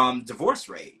 divorce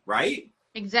rate, right?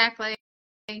 Exactly.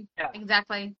 Yeah.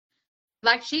 Exactly.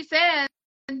 Like she said,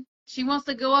 she wants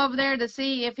to go over there to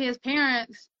see if his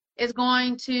parents is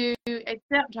going to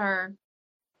accept her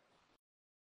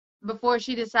before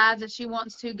she decides that she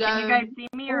wants to go. Can you guys see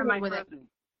me or am I frozen?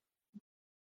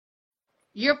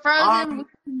 You're frozen.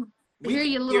 We hear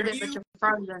you a little bit, but you're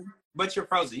frozen. But you're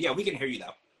frozen. Yeah, we can hear you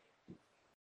though.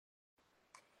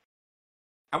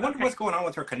 I wonder what's going on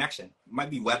with her connection. It might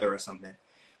be weather or something.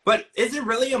 But is it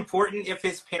really important if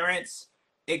his parents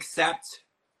accept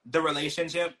the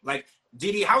relationship? Like,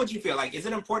 Didi, how would you feel? Like, is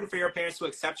it important for your parents to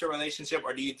accept your relationship,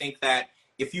 or do you think that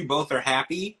if you both are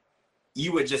happy,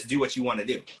 you would just do what you want to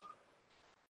do.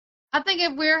 I think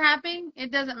if we're happy,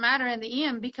 it doesn't matter in the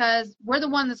end because we're the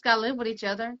one that's got to live with each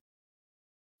other.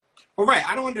 Well, right.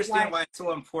 I don't understand why it's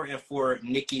so important for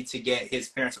Nikki to get his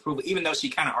parents' approval, even though she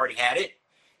kind of already had it,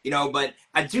 you know. But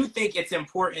I do think it's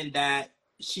important that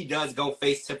she does go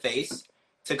face to face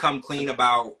to come clean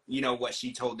about, you know, what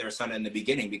she told their son in the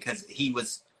beginning, because he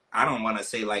was, I don't want to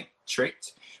say like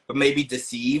tricked, but maybe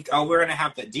deceived. Oh, we're going to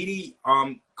have to, Dee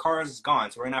Cara's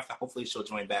gone, so we're going to have to, hopefully she'll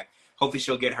join back. Hopefully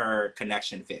she'll get her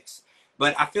connection fixed.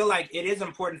 But I feel like it is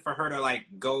important for her to like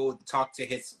go talk to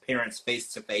his parents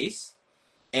face to face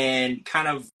and kind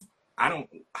of,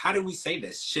 how do we say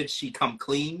this? Should she come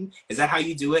clean? Is that how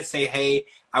you do it? Say, hey,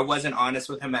 I wasn't honest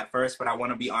with him at first, but I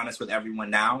want to be honest with everyone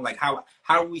now. Like how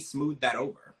do we smooth that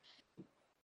over?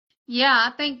 Yeah,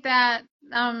 I think that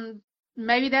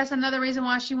maybe that's another reason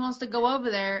why she wants to go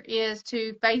over there, is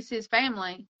to face his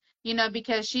family, you know,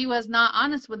 because she was not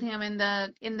honest with him in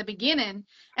the beginning.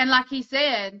 And like he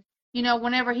said, you know,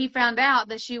 whenever he found out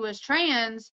that she was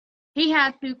trans, he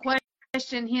had to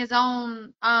question his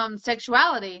own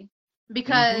sexuality,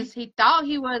 because he thought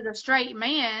he was a straight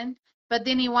man, but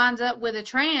then he winds up with a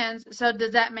trans. So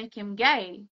does that make him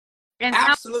gay? And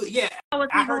absolutely, yeah.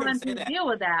 I heard him say that. Deal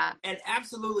with that. And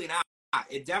absolutely not.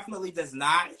 It definitely does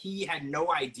not. He had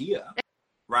no idea,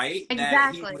 right? Exactly.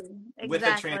 That he was with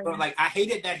a trans. But like, I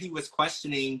hated that he was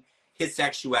questioning his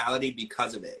sexuality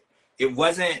because of it. It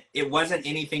wasn't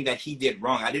anything that he did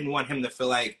wrong. I didn't want him to feel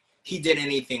like he did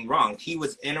anything wrong. He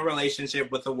was in a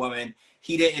relationship with a woman.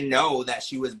 He didn't know that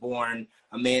she was born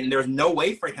a man. And there's no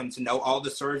way for him to know. All the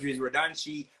surgeries were done.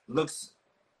 She looks,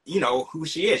 you know, who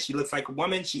she is. She looks like a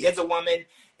woman. She is a woman.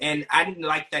 And I didn't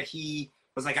like that he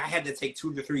was like, I had to take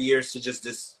 2 to 3 years to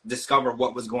just discover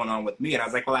what was going on with me. And I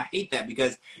was like, well, I hate that,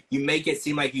 because you make it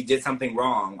seem like you did something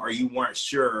wrong or you weren't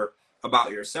sure about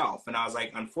yourself. And I was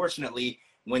like, unfortunately,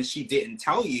 when she didn't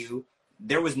tell you,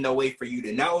 there was no way for you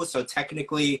to know. So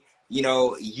technically, you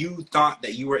know, you thought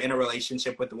that you were in a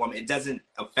relationship with the woman. It doesn't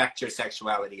affect your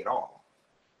sexuality at all.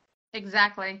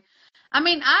 Exactly. I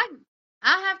mean, I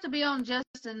have to be on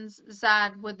Justin's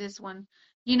side with this one.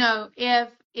 You know, if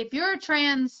you're a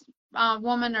trans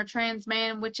woman or trans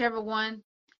man, whichever one,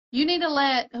 you need to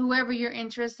let whoever you're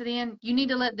interested in, you need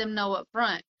to let them know up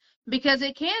front, because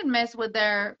it can mess with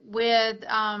their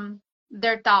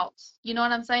thoughts. You know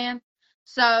what I'm saying?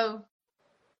 So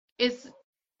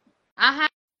I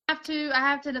have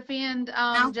to defend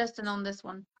Justin on this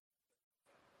one.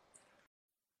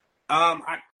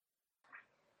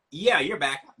 Yeah, you're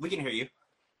back. We can hear you.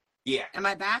 Yeah. Am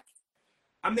I back?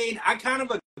 I mean, I kind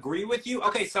of agree with you.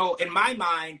 Okay, so in my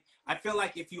mind, I feel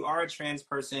like if you are a trans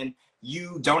person,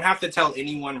 you don't have to tell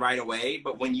anyone right away,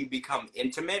 but when you become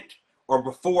intimate, or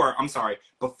before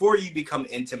you become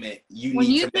intimate, when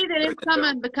you see that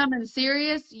it's becoming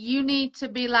serious, you need to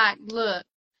be like, look,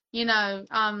 you know,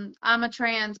 I'm a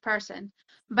trans person.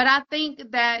 But I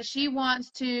think that she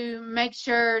wants to make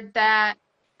sure that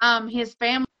his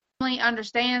family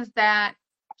understands that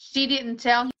she didn't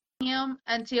tell him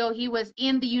until he was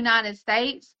in the United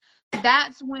States.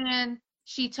 That's when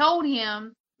she told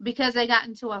him, because they got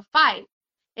into a fight.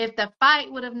 If the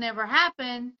fight would have never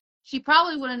happened, she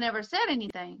probably would have never said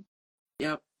anything.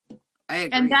 Yep. I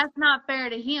agree. And that's not fair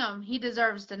to him. He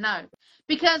deserves to know.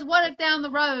 Because what if down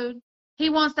the road he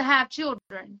wants to have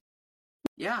children?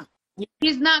 Yeah.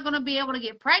 He's not going to be able to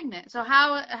get pregnant. So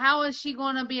how is she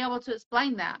going to be able to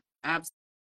explain that?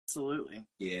 Absolutely.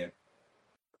 Yeah.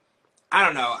 I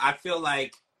don't know. I feel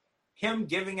like him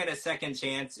giving it a second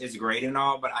chance is great and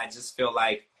all, but I just feel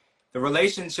like the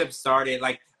relationship started,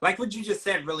 like what you just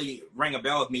said really rang a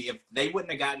bell with me. If they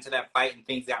wouldn't have gotten to that fight and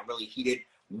things got really heated,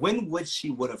 when would she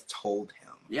would have told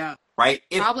him? Yeah. Right?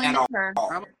 If probably at never.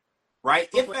 all. Right?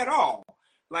 If at all.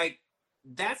 Like,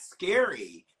 that's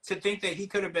scary to think that he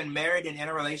could have been married and in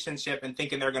a relationship and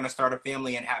thinking they're going to start a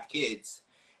family and have kids.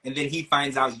 And then he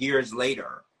finds out years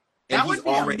later. And that would he's be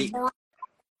already a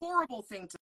horrible thing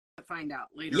to find out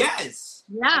later. Yes.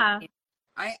 Yeah.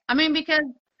 I mean, because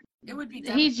it would be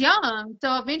he's young,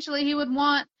 so eventually he would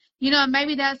want, you know,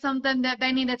 maybe that's something that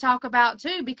they need to talk about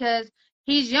too, because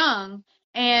he's young.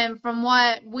 And from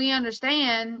what we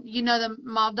understand, you know, the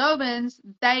Moldovans,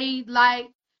 they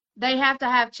have to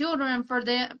have children for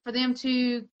them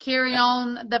to carry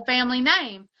on the family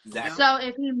name. Exactly. So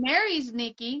if he marries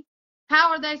Nikki, how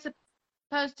are they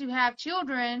supposed to have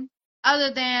children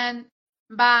other than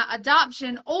by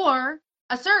adoption or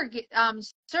a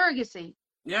surrogacy?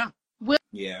 Yeah.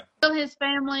 Will his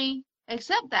family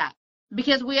accept that?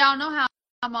 Because we all know how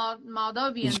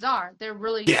Moldovians are. They're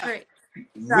really strict.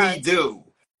 We do.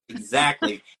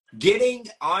 Exactly. getting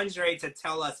Andre to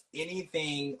tell us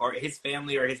anything, or his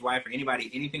family or his wife or anybody,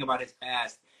 anything about his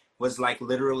past was like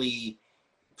literally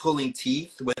pulling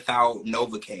teeth without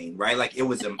Novocaine, right? Like it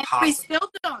was impossible. We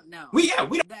still don't know. We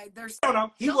don't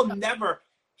know. He will never,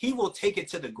 he will take it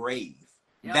to the grave.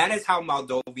 Yep. That is how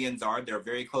Moldovians are. They're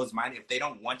very closed-minded. If they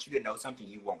don't want you to know something,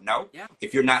 you won't know. Yep.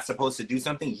 If you're not supposed to do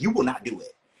something, you will not do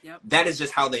it. Yep. That is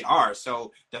just how they are.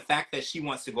 So the fact that she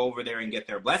wants to go over there and get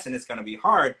their blessing is going to be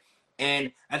hard.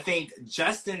 And I think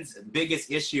Justin's biggest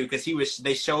issue, because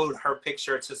they showed her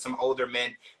picture to some older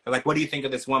men. They're like, what do you think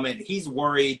of this woman? He's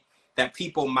worried that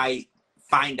people might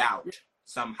find out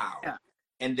somehow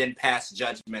and then pass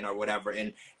judgment or whatever.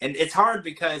 And it's hard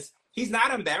because he's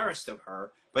not embarrassed of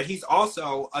her, but he's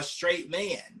also a straight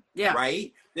man,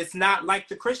 right? It's not like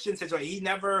the Christian situation. He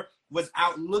never was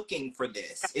out looking for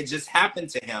this. It just happened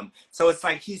to him. So it's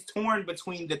like he's torn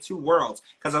between the two worlds,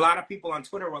 because a lot of people on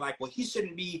Twitter were like, well, he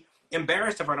shouldn't be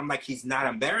embarrassed of her. And I'm like, he's not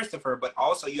embarrassed of her, but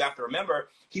also you have to remember,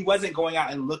 he wasn't going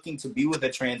out and looking to be with a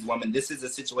trans woman. This is a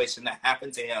situation that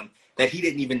happened to him that he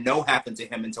didn't even know happened to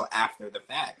him until after the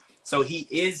fact. So he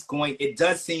is going, it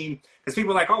does seem, because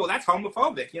people are like, oh, well, that's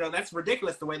homophobic. You know, that's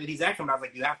ridiculous the way that he's acting. But I was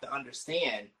like, you have to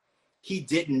understand, he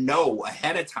didn't know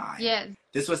ahead of time. Yes.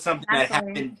 This was something that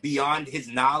happened beyond his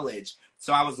knowledge.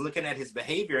 So I was looking at his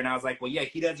behavior and I was like, well, yeah,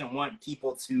 he doesn't want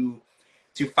people to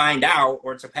find out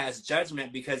or to pass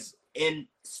judgment, because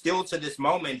still to this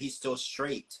moment, he's still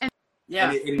straight. And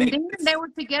they were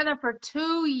together for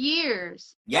 2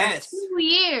 years. Yes. 2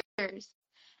 years.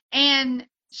 And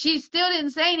she still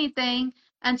didn't say anything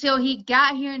until he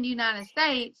got here in the United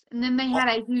States. And then they had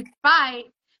a huge fight.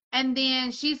 And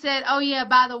then she said, oh, yeah,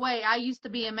 by the way, I used to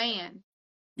be a man.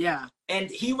 Yeah. And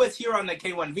he was here on the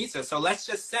K-1 visa. So let's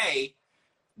just say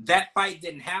that fight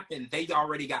didn't happen. They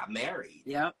already got married.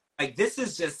 Yep. Like, this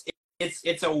is just,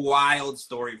 it's a wild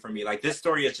story for me. Like, this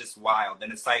story is just wild.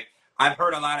 And it's like, I've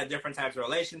heard a lot of different types of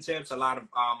relationships, a lot of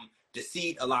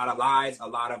deceit, a lot of lies, a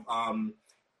lot of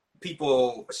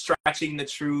people stretching the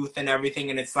truth and everything.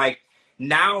 And it's like,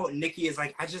 now Nikki is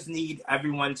like, I just need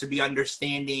everyone to be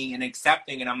understanding and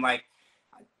accepting. And I'm like,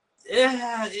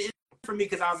 it's for me,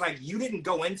 because I was like, you didn't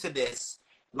go into this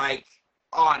like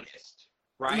honest,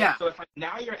 right? Yeah. So it's like,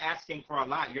 now you're asking for a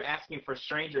lot. You're asking for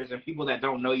strangers and people that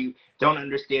don't know you, don't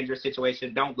understand your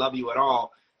situation, don't love you at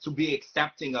all, to be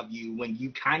accepting of you when you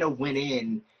kind of went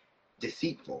in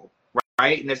deceitful,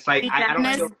 right? And it's like, I don't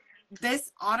know.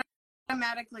 This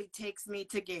automatically takes me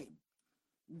to Gabe.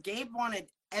 Gabe wanted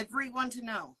everyone to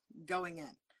know going in,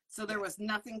 so there was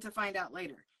nothing to find out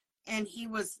later. And he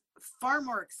was far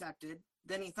more accepted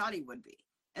than he thought he would be.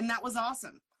 And that was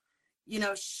awesome. You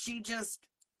know, she just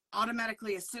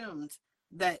automatically assumed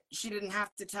that she didn't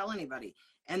have to tell anybody.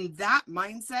 And that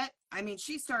mindset, I mean,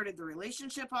 she started the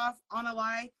relationship off on a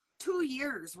lie, 2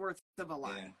 years worth of a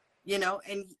lie, you know,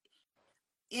 and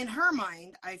in her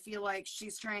mind, I feel like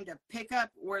she's trying to pick up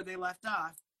where they left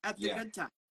off at the good time.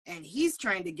 And he's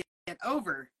trying to get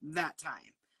over that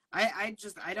time. I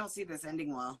don't see this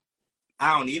ending well.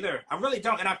 I don't either. I really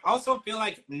don't. And I also feel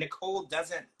like Nicole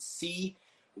doesn't see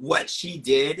what she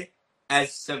did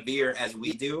as severe as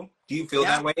we do. Do you feel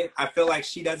that way? I feel like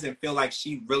she doesn't feel like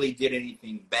she really did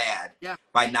anything bad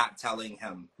by not telling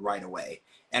him right away.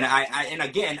 And and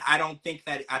again, I don't think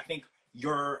that, I think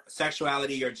your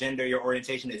sexuality, your gender, your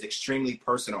orientation is extremely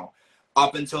personal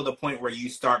up until the point where you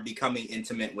start becoming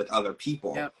intimate with other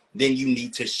people. Then you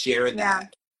need to share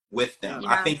that with them.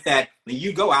 I think that when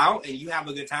you go out and you have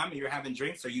a good time and you're having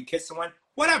drinks or you kiss someone,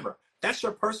 whatever, that's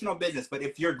your personal business. But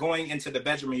if you're going into the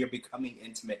bedroom and you're becoming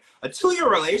intimate, a 2-year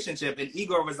relationship, and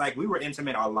Igor was like, we were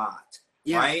intimate a lot,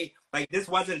 right? Like, this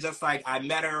wasn't just like, I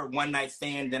met her, one night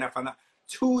stand, then I found out.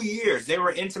 2 years, they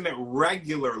were intimate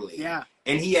regularly.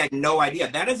 And he had no idea.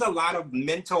 That is a lot of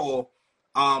mental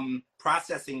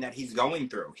processing that he's going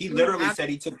through. He literally said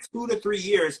he took 2 to 3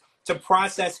 years to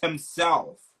process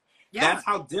himself. That's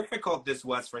how difficult this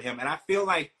was for him. And I feel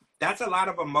like that's a lot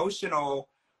of emotional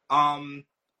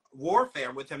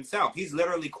warfare with himself. He's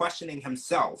literally questioning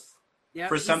himself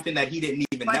for something that he didn't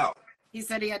even know. He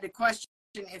said he had to question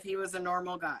if he was a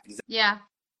normal guy. Yeah.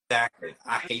 Exactly.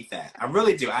 I hate that. I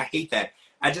really do. I hate that.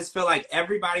 I just feel like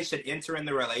everybody should enter in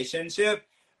the relationship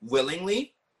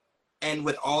willingly and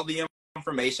with all the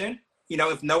information. You know,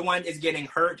 if no one is getting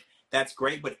hurt, that's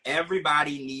great. But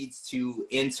everybody needs to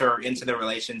enter into the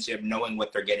relationship knowing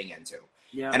what they're getting into.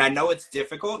 And I know it's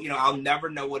difficult. You know, I'll never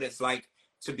know what it's like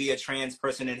to be a trans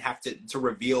person and have to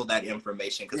reveal that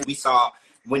information. Because we saw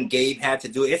when Gabe had to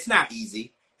do it, it's not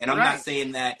easy. And I'm not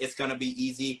saying that it's going to be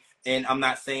easy. And I'm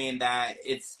not saying that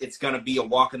it's going to be a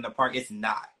walk in the park. It's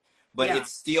not. But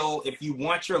it's still, if you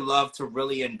want your love to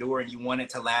really endure and you want it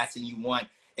to last and you want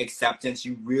acceptance,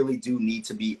 you really do need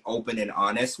to be open and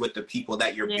honest with the people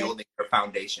that you're building your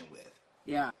foundation with.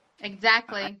 Yeah.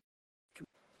 Exactly.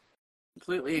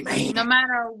 Completely agree. No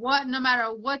matter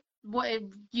what if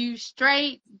you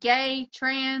straight, gay,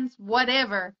 trans,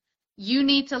 whatever, you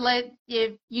need to let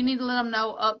them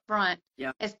know up front.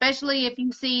 Yeah. Especially if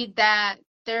you see that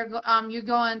you're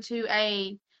going to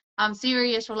a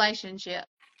serious relationship.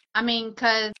 I mean,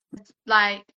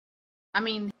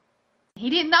 he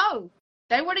didn't know.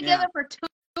 They were together for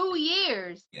 2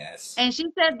 years. Yes. And she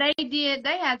said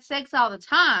they had sex all the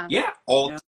time. Yeah,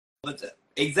 all the time.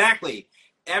 Exactly.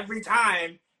 Every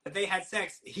time that they had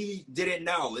sex, he didn't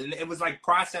know. And it was like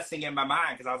processing in my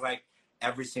mind because I was like,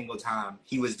 every single time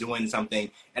he was doing something.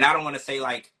 And I don't want to say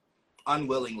like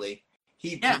unwillingly.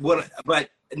 He would,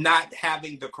 but not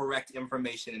having the correct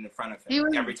information in front of him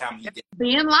every time he did.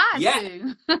 Being lied to.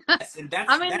 Yes, and that's,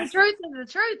 the truth is the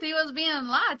truth. He was being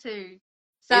lied to.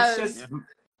 So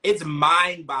it's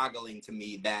mind-boggling to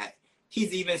me that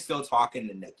he's even still talking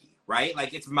to Nikki, right?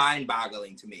 Like, it's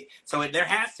mind-boggling to me. So there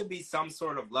has to be some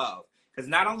sort of love, because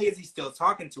not only is he still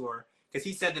talking to her, because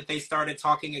he said that they started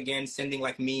talking again, sending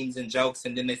like memes and jokes,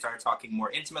 and then they started talking more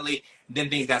intimately. Then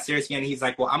things got serious again. He's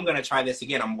like, well, I'm going to try this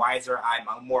again. I'm wiser.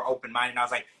 I'm more open-minded. And I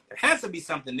was like, there has to be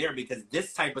something there, because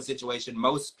this type of situation,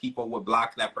 most people would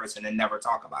block that person and never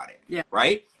talk about it. Yeah.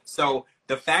 Right? So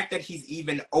the fact that he's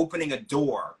even opening a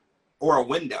door or a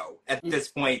window at this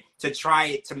point to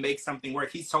try to make something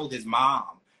work. He's told his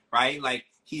mom, right? Like,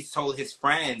 he's told his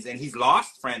friends, and he's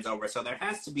lost friends over. So there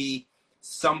has to be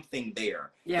something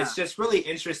there. Yeah. It's just really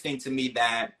interesting to me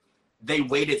that they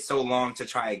waited so long to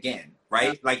try again,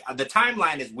 right? Yeah. Like, the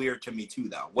timeline is weird to me too,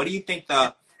 though. What do you think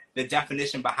the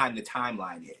definition behind the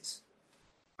timeline is?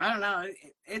 I don't know.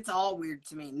 It's all weird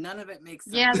to me. None of it makes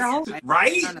sense. Yeah, the whole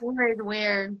right?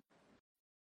 Weird.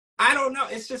 I don't know.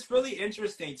 It's just really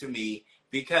interesting to me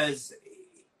because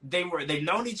they've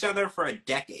known each other for a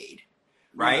decade,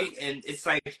 right? Yeah. And it's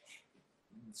like,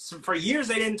 for years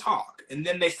they didn't talk, and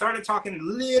then they started talking a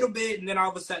little bit, and then all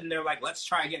of a sudden they're like, let's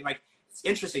try again. Like, it's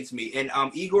interesting to me. And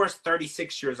Igor's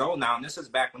 36 years old now, and this is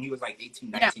back when he was like 18,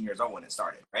 19 years old when it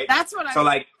started, right? That's what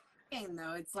I'm saying,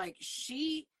 though. It's like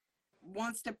she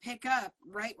wants to pick up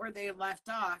right where they left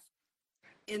off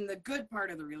in the good part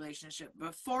of the relationship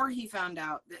before he found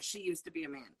out that she used to be a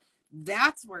man.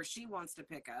 That's where she wants to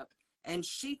pick up, and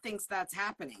she thinks that's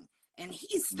happening. And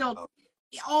he's still,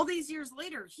 all these years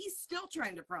later, he's still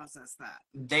trying to process that.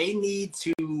 They need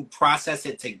to process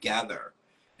it together.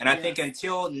 And I think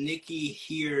until Nikki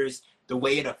hears the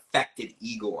way it affected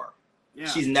Igor,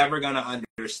 she's never going to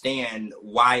understand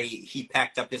why he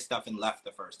packed up his stuff and left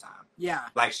the first time. Yeah.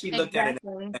 Like, she looked at it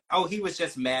and, oh, he was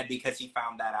just mad because he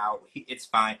found that out. It's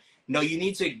fine. No, you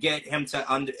need to get him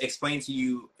to explain to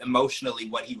you emotionally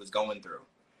what he was going through.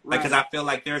 Like, because I feel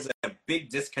like there's a big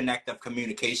disconnect of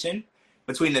communication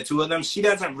between the two of them. She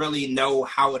doesn't really know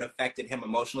how it affected him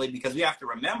emotionally, because we have to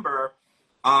remember,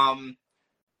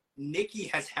 Nikki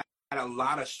has had a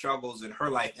lot of struggles in her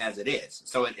life as it is.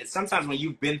 So it's sometimes when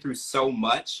you've been through so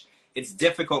much, it's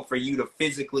difficult for you to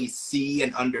physically see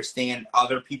and understand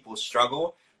other people's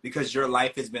struggle, because your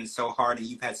life has been so hard and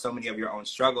you've had so many of your own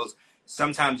struggles.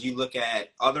 Sometimes you look at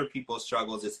other people's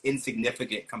struggles as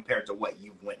insignificant compared to what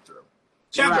you went through.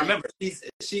 You have to remember, she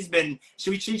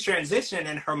transitioned,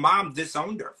 and her mom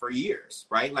disowned her for years,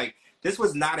 right? Like, this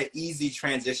was not an easy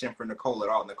transition for Nicole at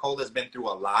all. Nicole has been through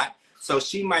a lot. So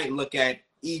she might look at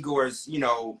Igor's,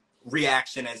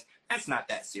 reaction as, that's not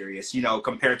that serious,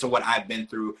 compared to what I've been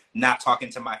through, not talking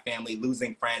to my family,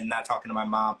 losing friends, not talking to my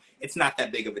mom. It's not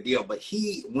that big of a deal. But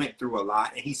he went through a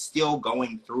lot, and he's still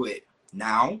going through it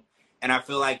now. And I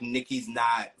feel like Nikki's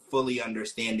not fully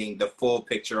understanding the full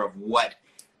picture of what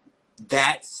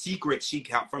that secret she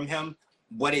got from him,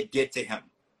 what it did to him,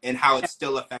 and how it's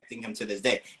still affecting him to this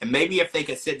day. And maybe if they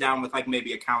could sit down with, like,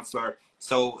 maybe a counselor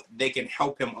so they can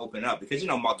help him open up, because,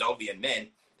 Moldovan men,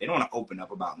 they don't want to open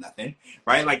up about nothing,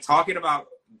 right? Like,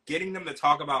 getting them to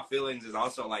talk about feelings is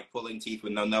also like pulling teeth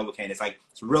with no Novocaine. It's like,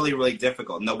 it's really, really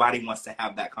difficult. Nobody wants to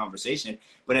have that conversation.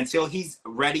 But until he's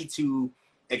ready to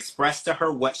express to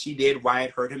her what she did, why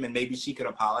it hurt him, and maybe she could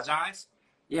apologize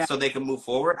so they can move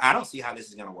forward, I don't see how this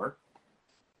is going to work.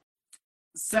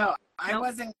 So I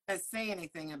wasn't going to say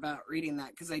anything about reading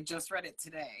that, because I just read it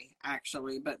today,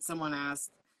 actually. But someone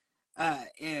asked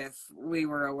if we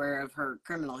were aware of her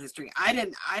criminal history. I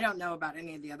don't know about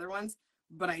any of the other ones,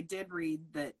 but I did read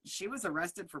that she was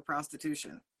arrested for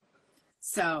prostitution.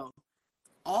 So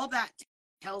all that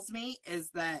tells me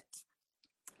is that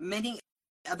many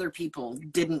other people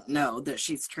didn't know that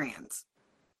she's trans.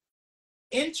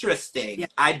 Interesting. Yeah.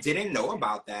 I didn't know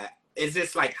about that. Is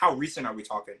this like, how recent are we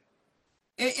talking?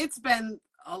 It's been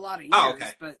a lot of years,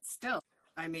 okay. but still,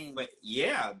 I mean. But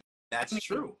yeah, that's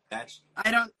true.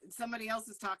 Somebody else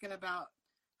is talking about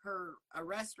her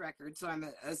arrest record, so I'm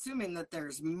assuming that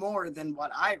there's more than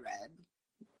what I read,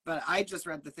 but I just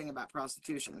read the thing about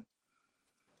prostitution.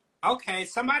 Okay,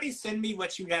 somebody send me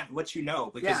what you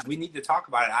know, because we need to talk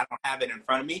about it. I don't have it in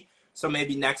front of me, so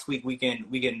maybe next week we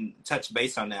can touch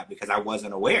base on that, because I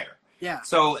wasn't aware. Yeah.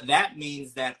 So that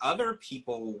means that other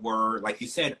people were, like you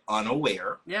said,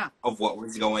 unaware of what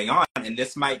was going on, and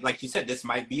this might, like you said, this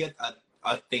might be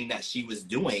a thing that she was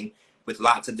doing with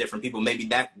lots of different people. Maybe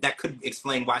that could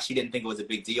explain why she didn't think it was a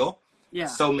big deal. Yeah.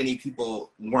 So many people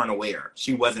weren't aware.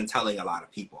 She wasn't telling a lot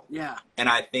of people. Yeah. And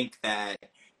I think that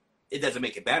it doesn't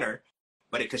make it better,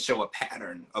 but it could show a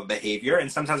pattern of behavior.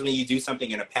 And sometimes when you do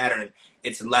something in a pattern,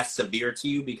 it's less severe to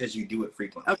you because you do it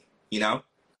frequently, you know?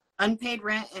 Unpaid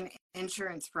rent and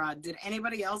insurance fraud. Did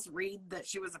anybody else read that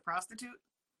she was a prostitute?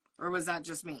 Or was that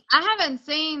just me? I haven't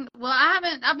seen,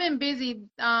 I've been busy,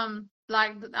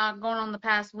 going on the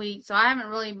past week, so I haven't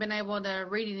really been able to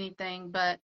read anything,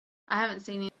 but I haven't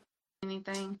seen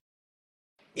anything.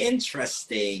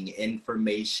 Interesting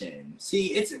information.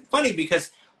 See, it's funny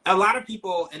because a lot of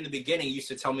people in the beginning used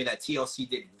to tell me that TLC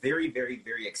did very, very,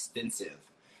 very extensive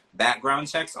background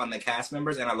checks on the cast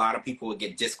members, and a lot of people would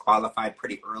get disqualified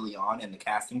pretty early on in the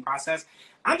casting process.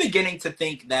 I'm beginning to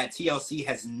think that TLC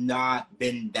has not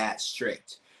been that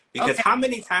strict, because how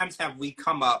many times have we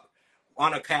come up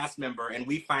on a cast member and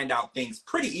we find out things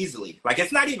pretty easily? Like,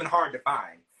 it's not even hard to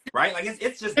find, right? Like,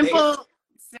 it's just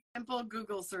simple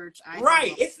Google search.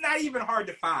 It's not even hard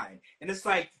to find. And it's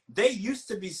like, they used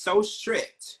to be so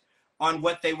strict on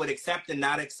what they would accept and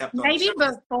not accept. Maybe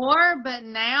before, but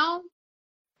now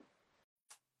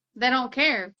they don't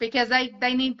care because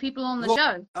they need people on the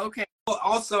show. Okay. Well,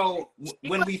 also,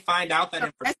 when we find out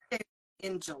that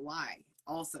in July,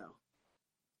 also.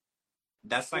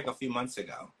 That's like a few months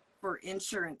ago. For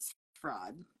insurance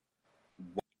fraud.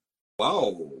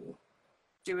 Whoa.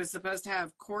 She was supposed to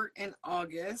have court in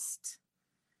August.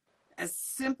 A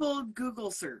simple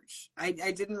Google search. I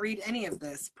didn't read any of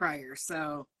this prior,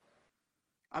 so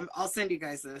I'll send you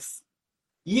guys this.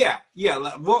 Yeah.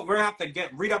 We're gonna have to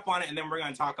read up on it, and then we're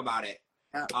gonna talk about it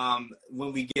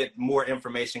when we get more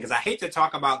information. Because I hate to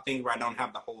talk about things where I don't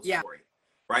have the whole story.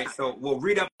 Right? So we'll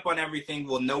read up on everything.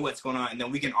 We'll know what's going on, and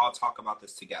then we can all talk about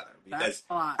this together. Because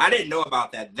I didn't know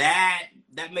about that.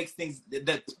 That makes things.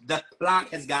 The plot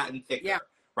has gotten thicker. Yeah.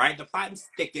 Right? The plot is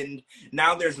thickened.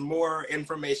 Now there's more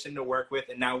information to work with,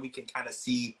 and now we can kind of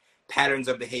see patterns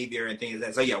of behavior and things like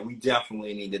that. So yeah, we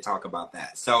definitely need to talk about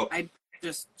that. So I'm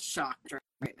just shocked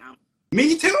right now.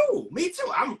 Me too.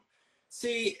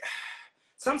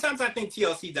 Sometimes I think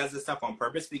TLC does this stuff on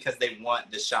purpose because they want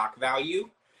the shock value.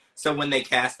 So when they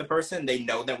cast the person, they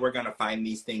know that we're going to find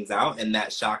these things out and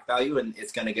that shock value, and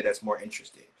it's going to get us more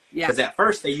interested. Yeah. Because at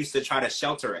first they used to try to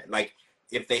shelter it. Like,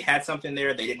 if they had something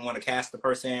there, they didn't want to cast the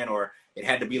person, or it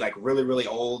had to be like really, really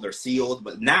old or sealed.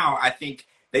 But now I think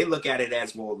they look at it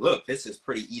as, well, look, this is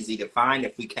pretty easy to find.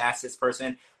 If we cast this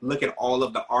person, look at all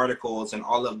of the articles and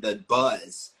all of the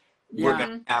buzz we're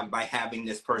going to have by having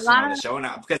this person on the show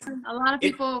now. Because a lot of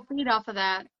people feed off of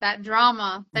that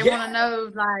drama. They want to know,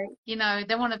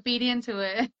 they want to feed into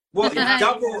it. Well,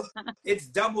 it's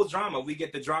double drama. We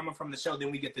get the drama from the show,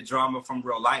 then we get the drama from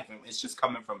real life, and it's just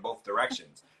coming from both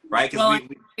directions, right? Well,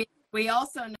 we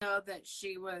also know that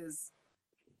she was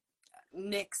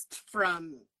nixed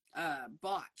from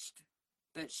botched.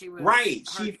 That she was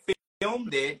She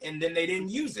filmed it, and then they didn't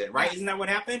use it, right? Yes. Isn't that what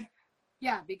happened?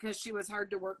 Yeah, because she was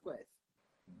hard to work with.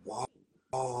 Whoa.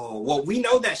 Well, we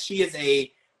know that she is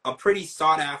a pretty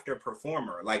sought after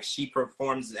performer. Like, she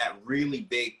performs at really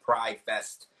big Pride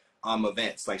Fest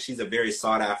events. Like, she's a very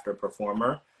sought after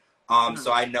performer.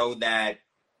 So I know that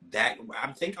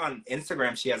I think on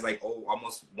Instagram she has like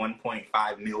almost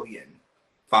 1.5 million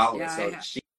followers. So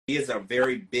she is a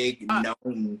very big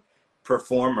known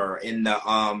performer in the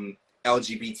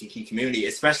LGBTQ community,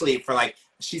 especially for, like,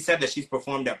 she said that she's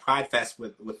performed at Pride Fest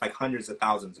with like hundreds of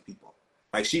thousands of people.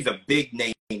 Like, she's a big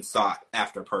name sought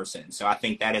after person. So I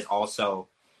think that is also,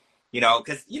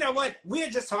 because you know what? We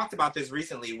had just talked about this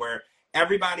recently, where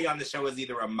everybody on the show is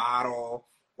either a model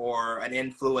or an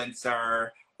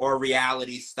influencer or a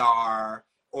reality star,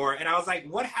 and I was like,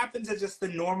 what happened to just the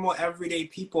normal everyday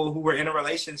people who were in a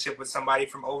relationship with somebody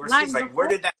from overseas? Like, where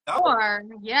did that go?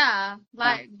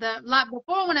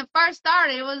 Before, when it first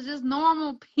started, it was just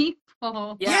normal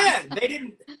people. Yeah,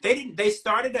 they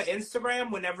started an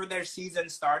Instagram whenever their season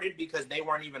started because they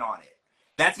weren't even on it.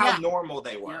 That's how normal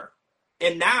they were. Yeah.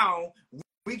 And now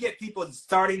we get people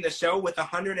starting the show with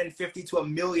 150 to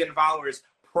 $1 million followers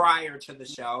prior to the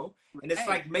show. And it's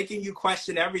like making you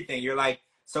question everything. You're like,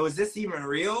 so is this even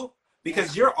real?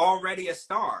 Because you're already a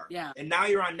star. Yeah. And now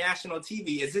you're on national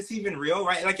TV. Is this even real?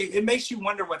 Right? Like it makes you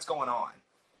wonder what's going on.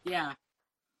 Yeah.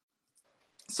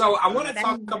 So I want to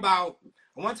talk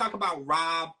about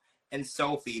Rob and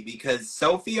Sophie, because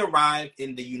Sophie arrived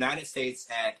in the United States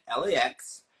at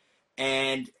LAX.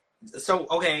 And so,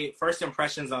 okay, first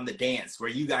impressions on the dance. Were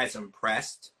you guys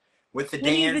impressed with the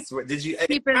dance? Did you?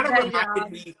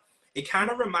 It kind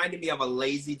of reminded me of a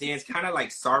lazy dance, kind of like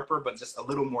Sarper, but just a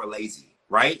little more lazy,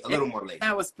 right? A little more lazy.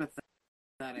 That was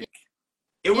pathetic.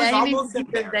 It was almost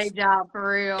embarrassing. Day job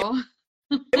for real.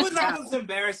 It was almost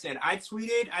embarrassing. I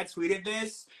tweeted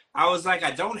this. I was like,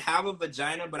 I don't have a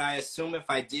vagina, but I assume if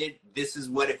I did, this is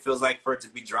what it feels like for it to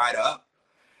be dried up.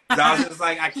 So I was just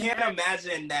like, I can't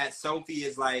imagine that Sophie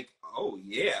is like, oh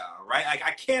yeah, right? Like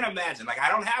I can't imagine. Like I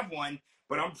don't have one,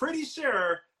 but I'm pretty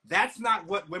sure that's not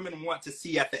what women want to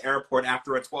see at the airport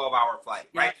after a 12-hour flight,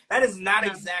 right? Yeah. That is not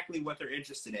exactly what they're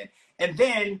interested in. And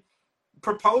then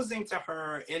proposing to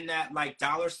her in that like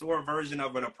dollar store version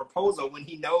of a proposal when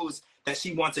he knows that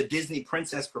she wants a Disney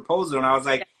princess proposal. And I was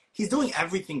like, he's doing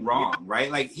everything wrong,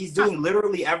 right? Like he's doing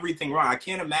literally everything wrong. I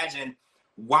can't imagine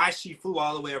why she flew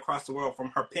all the way across the world from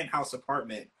her penthouse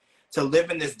apartment to live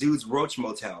in this dude's roach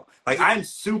motel. Like I'm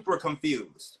super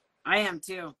confused. I am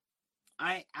too.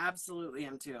 I absolutely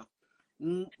am too.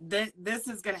 This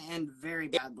is going to end very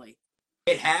badly.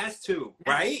 It has to,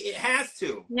 right? It has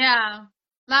to. Yeah.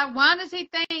 Like, why does he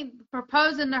think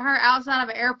proposing to her outside of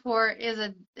an airport is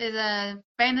a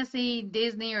fantasy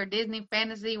Disney or Disney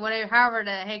fantasy, whatever, however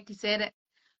the heck you said it,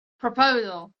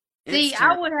 proposal? See,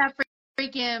 I would have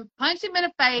freaking punched him in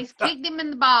the face, kicked him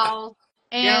in the balls,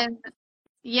 and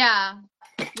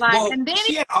like, and then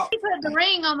he put the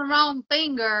ring on the wrong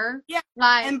finger. Yeah,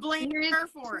 like, and blamed her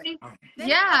for it.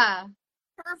 Yeah.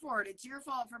 Her for it. It's your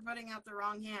fault for putting out the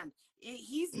wrong hand.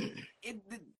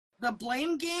 The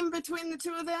blame game between the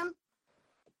two of them.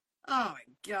 Oh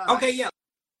my God. Okay, yeah.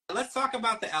 Let's talk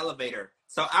about the elevator.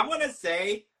 So I want to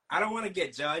say, I don't want to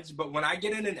get judged, but when I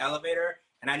get in an elevator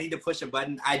and I need to push a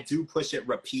button, I do push it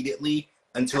repeatedly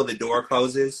until the door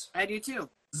closes. I do too.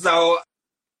 So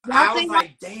I was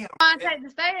like, damn. I take the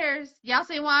stairs. Y'all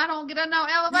see why I don't get on no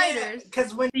elevators?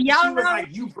 Because when she was like,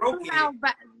 you broke it.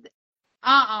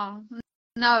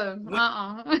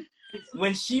 No.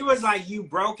 When she was like, you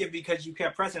broke it because you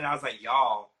kept pressing it, I was like,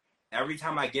 y'all, every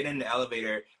time I get in the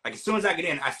elevator, like as soon as I get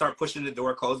in, I start pushing the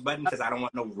door close button because I don't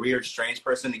want no weird, strange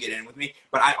person to get in with me.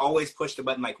 But I always push the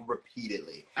button like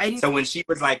repeatedly. So when she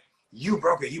was like, you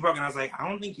broke it, I was like, I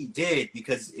don't think he did,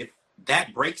 because if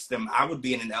that breaks them, I would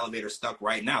be in an elevator stuck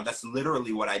right now. That's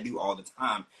literally what I do all the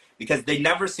time, because they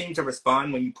never seem to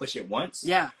respond when you push it once.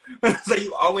 Yeah. So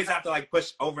you always have to like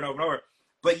push over and over and over.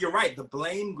 But you're right, the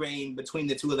blame game between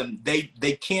the two of them, they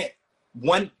can't,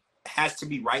 one has to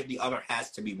be right, the other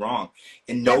has to be wrong.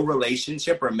 And no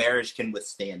relationship or marriage can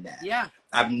withstand that. Yeah.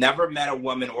 I've never met a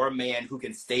woman or a man who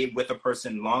can stay with a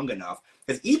person long enough.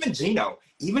 Because even Gino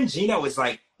is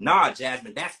like, nah,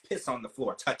 Jasmine, that's piss on the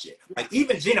floor, touch it. Like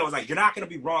even Gino was like, you're not going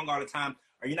to be wrong all the time,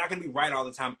 or you're not going to be right all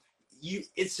the time.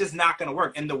 It's just not going to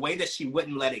work. And the way that she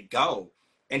wouldn't let it go.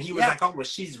 And he was like, oh, well,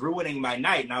 she's ruining my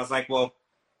night. And I was like, well,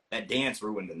 that dance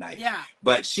ruined the night. Yeah.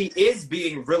 But she is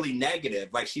being really negative.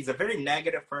 Like, she's a very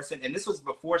negative person. And this was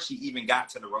before she even got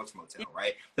to the Roach Motel,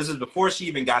 right? This was before she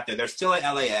even got there. They're still at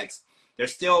LAX. They're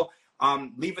still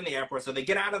leaving the airport. So they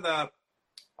get out of the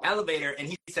elevator, and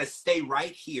he says, stay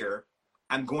right here.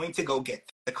 I'm going to go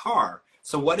get the car.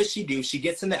 So what does she do? She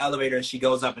gets in the elevator, and she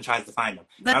goes up and tries to find him.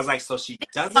 I was like, so she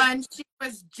doesn't. She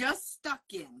was just stuck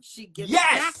in. She gets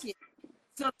back in.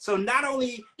 So not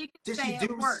only did she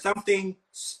do something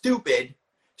stupid,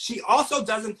 she also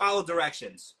doesn't follow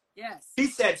directions. Yes. He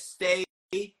said, stay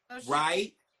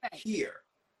right here.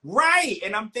 Right.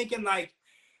 And I'm thinking like,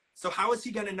 so how is he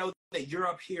going to know that you're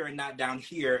up here and not down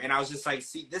here? And I was just like,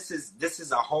 see, this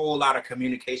is a whole lot of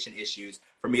communication issues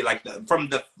for me. Like from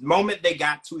the moment they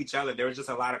got to each other, there was just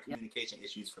a lot of communication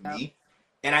issues for me.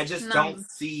 And I just don't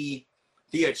see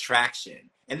the attraction.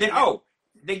 And then,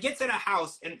 they get to the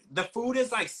house and the food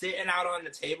is like sitting out on the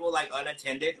table, like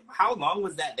unattended. How long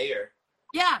was that there?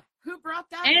 Yeah. Who brought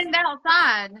that? And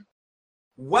outside.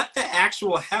 What the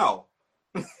actual hell?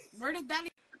 Where did that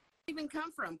even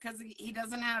come from? Because he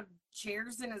doesn't have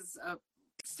chairs in his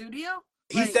studio?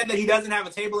 He said that he doesn't have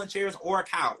a table and chairs or a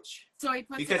couch. So he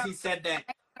puts because he said that.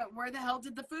 Where the hell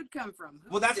did the food come from?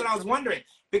 Well, that's what I was wondering.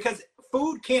 Because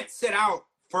food can't sit out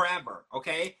forever,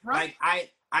 okay? Right.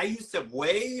 Like I used to,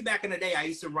 way back in the day, I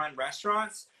used to run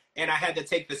restaurants, and I had to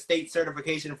take the state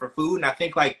certification for food. And I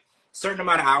think like certain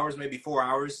amount of hours, maybe 4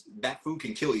 hours, that food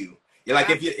can kill you. You're like,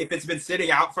 if it's been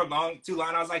sitting out for too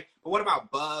long, I was like, but what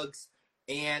about bugs,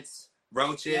 ants,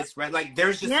 roaches, right? Like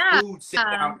there's just food sitting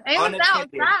out it was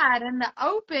unattended. outside in the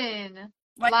open.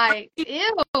 Like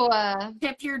ew.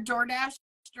 Tip your DoorDash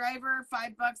driver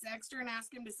 $5 extra and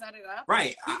ask him to set it up.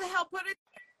 Right. Who the hell put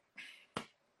it?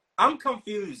 I'm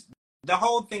confused. The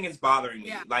whole thing is bothering me.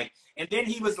 Yeah. Like, and then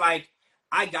he was like,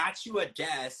 I got you a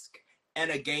desk and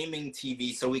a gaming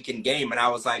TV so we can game. And I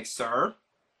was like, sir,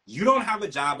 you don't have a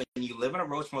job and you live in a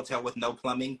Roach Motel with no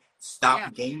plumbing.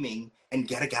 Stop gaming and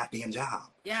get a goddamn job.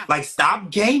 Yeah. Like, stop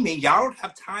gaming. Y'all don't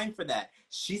have time for that.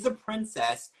 She's a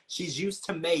princess. She's used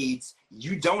to maids.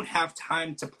 You don't have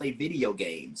time to play video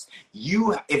games.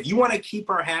 If you want to keep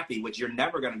her happy, which you're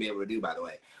never going to be able to do, by the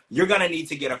way, you're going to need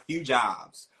to get a few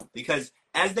jobs. Because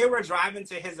as they were driving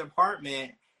to his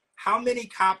apartment, how many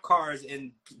cop cars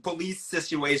in police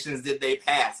situations did they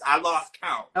pass? I lost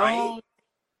count, right? Oh,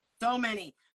 so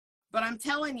many. But I'm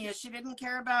telling you, she didn't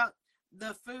care about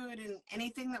the food and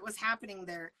anything that was happening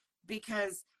there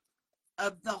because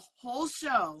of the whole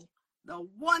show. The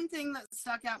one thing that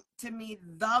stuck out to me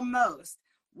the most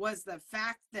was the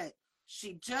fact that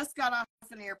she just got off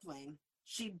an airplane.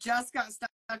 She just got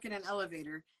stuck in an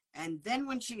elevator. And then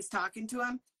when she's talking to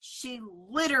him, she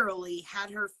literally had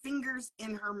her fingers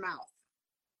in her mouth.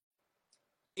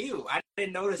 Ew, I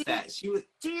didn't notice that. She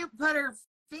put her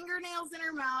fingernails in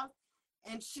her mouth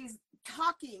and she's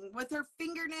talking with her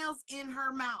fingernails in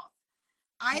her mouth.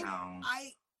 I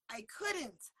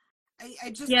couldn't.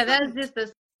 I just couldn't. That's just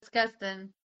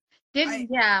disgusting.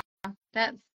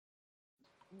 That's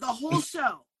the whole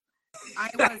show. I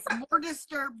was more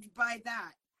disturbed by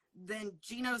that than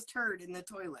Gino's turd in the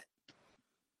toilet.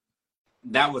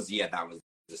 That was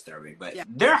disturbing. But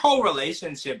their whole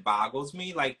relationship boggles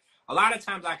me. Like, a lot of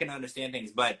times I can understand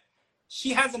things, but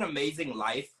she has an amazing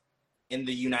life in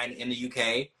the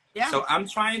UK. Yeah. So I'm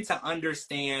trying to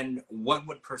understand what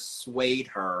would persuade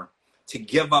her to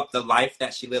give up the life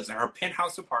that she lives in. Her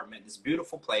penthouse apartment, this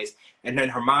beautiful place, and then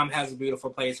her mom has a beautiful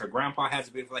place, her grandpa has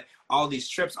a beautiful place, all these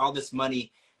trips, all this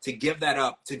money, to give that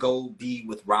up to go be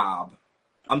with Rob.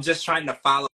 I'm just trying to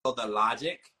follow the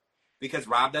logic because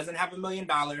Rob doesn't have $1 million.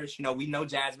 You know, we know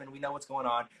Jasmine, we know what's going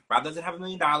on. Rob doesn't have $1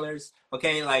 million.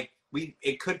 Okay, like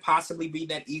it could possibly be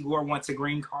that Igor wants a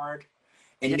green card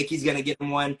and Nikki's gonna get him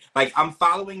one. Like, I'm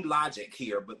following logic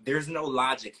here, but there's no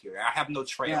logic here. I have no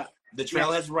trail. Yeah. The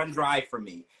trail has run dry for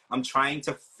me. I'm trying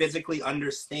to physically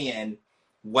understand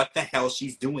what the hell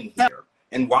she's doing here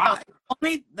and why.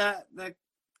 Only the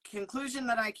conclusion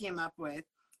that I came up with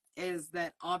is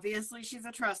that obviously she's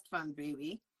a trust fund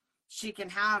baby. She can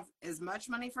have as much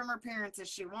money from her parents as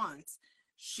she wants.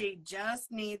 She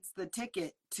just needs the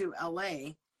ticket to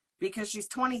LA because she's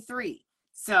 23.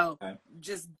 So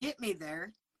just get me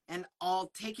there and I'll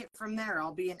take it from there.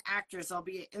 I'll be an actress. I'll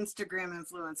be an Instagram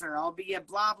influencer. I'll be a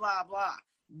blah, blah, blah.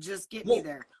 Just get me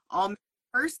there. I'll be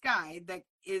the first guy that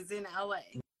is in LA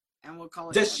and we'll call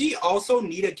it. Does she also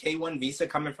need a K1 visa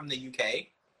coming from the UK?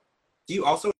 Do you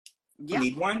also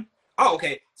need one? Oh,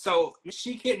 okay. So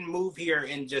she can move here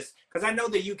and just, because I know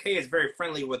the UK is very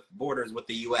friendly with borders with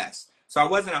the US. So I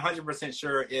wasn't 100%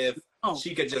 sure if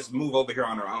she could just move over here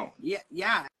on her own.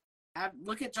 Yeah.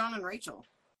 Look at John and Rachel.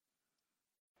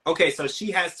 Okay, so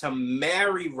she has to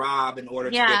marry Rob in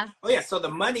order to get... Oh, yeah, so the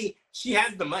money, she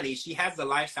has the money. She has the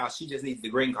lifestyle. She just needs the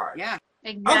green card. Yeah,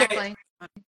 exactly.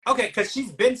 Okay, because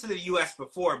she's been to the U.S.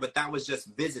 before, but that was just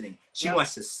visiting. She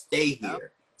wants to stay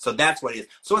here. So that's what it is.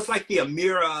 So it's like the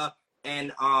Amira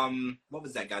and, what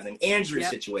was that guy's name? Andrew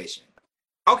situation.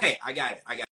 Okay, I got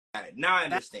it. Now I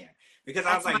understand. Because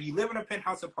I was like, you live in a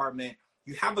penthouse apartment.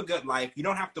 You have a good life. You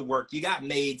don't have to work. You got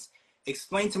maids.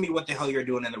 Explain to me what the hell you're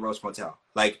doing in the Roach Motel.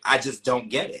 Like, I just don't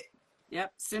get it.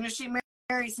 Yep. As soon as she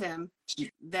marries him,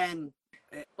 then,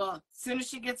 as soon as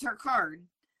she gets her card,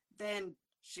 then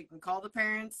she can call the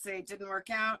parents, say it didn't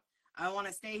work out. I want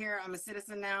to stay here. I'm a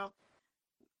citizen now.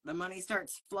 The money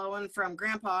starts flowing from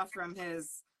Grandpa from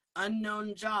his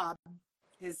unknown job,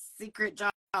 his secret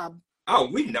job. Oh,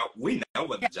 we know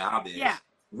what the job is. Yeah.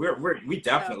 We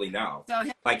definitely know. So,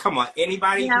 like, come on,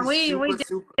 anybody? Yeah, we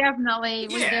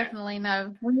definitely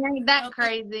know. We ain't that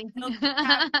crazy. He'll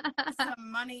have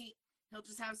some money. He'll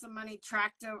just have some money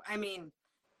tracked.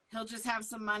 He'll just have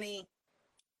some money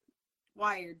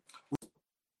wired.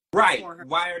 Right,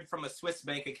 wired from a Swiss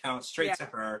bank account straight to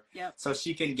her, so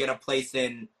she can get a place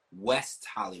in West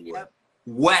Hollywood. Yep.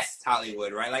 West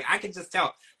Hollywood, right? Like, I can just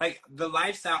tell, like, the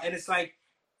lifestyle, and it's like,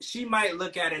 she might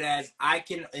look at it as, I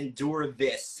can endure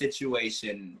this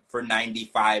situation for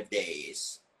 95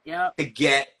 days. to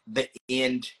get the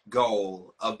end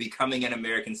goal of becoming an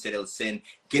American citizen,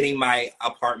 getting my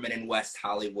apartment in West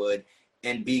Hollywood,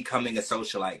 and becoming a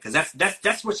socialite. Because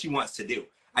that's what she wants to do.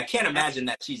 I can't imagine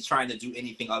that she's trying to do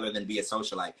anything other than be a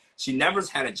socialite. She never's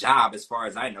had a job, as far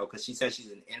as I know, because she says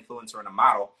she's an influencer and a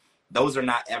model. Those are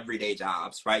not everyday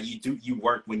jobs, right? You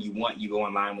work when you want, you go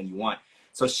online when you want.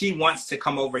 So she wants to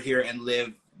come over here and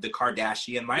live the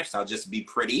Kardashian lifestyle, just be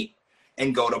pretty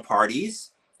and go to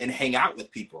parties and hang out with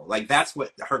people. Like, that's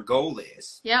what her goal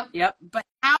is. Yep. But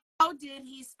how did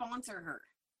he sponsor her?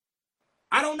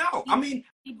 I don't know. I mean,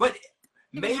 but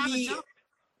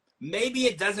maybe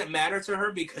it doesn't matter to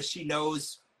her because she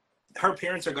knows her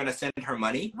parents are going to send her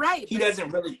money. Right. He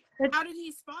doesn't really. How did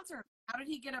he sponsor her? How did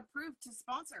he get approved to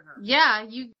sponsor her? Yeah,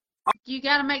 you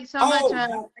got to make so much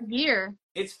a year.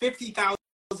 It's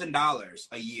 $50,000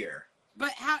 a year.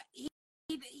 But how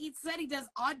he said he does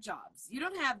odd jobs. You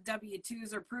don't have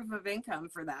W-2s or proof of income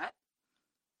for that.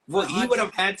 Well, he would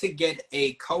have had to get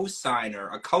a co-signer,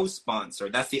 a co-sponsor.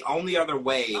 That's the only other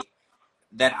way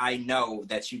that I know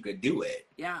that you could do it.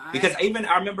 Yeah. Because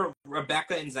I remember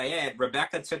Rebecca and Zayed.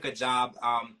 Rebecca took a job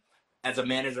as a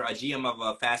manager, a GM of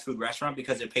a fast food restaurant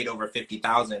because it paid over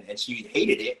 $50,000, and she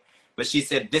hated it. But she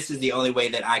said, this is the only way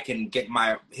that I can get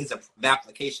the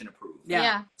application approved.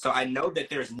 Yeah. So I know that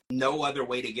there's no other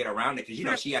way to get around it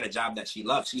because, she had a job that she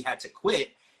loved. She had to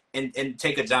quit and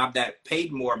take a job that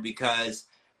paid more because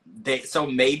so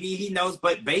maybe he knows.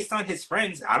 But based on his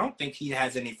friends, I don't think he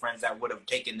has any friends that would have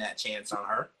taken that chance on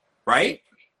her. Right?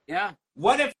 Yeah.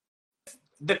 What if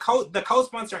the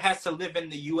co-sponsor has to live in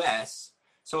the U.S.,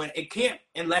 so it can't,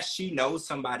 unless she knows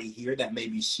somebody here that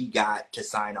maybe she got to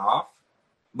sign off.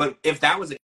 But if that was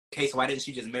the case, why didn't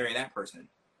she just marry that person?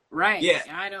 Right. Yeah.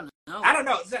 I don't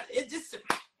know. It just,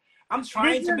 I'm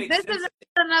trying to make sense. This is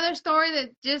another story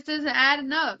that just isn't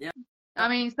adding up. Yep. I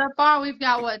mean, so far we've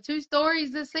got, 2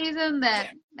 stories this season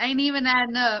that ain't even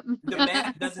adding up. The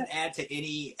math doesn't add to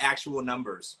any actual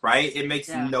numbers, right? It makes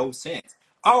no sense.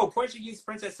 Oh, Portuguese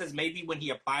Princess says maybe when he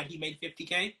applied, he made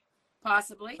 $50K?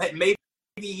 Possibly. But maybe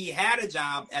he had a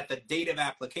job at the date of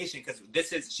application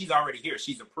because she's already here.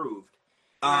 She's approved.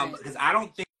 Because I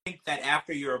don't think that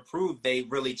after you're approved, they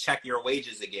really check your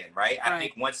wages again, right? I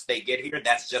think once they get here,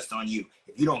 that's just on you.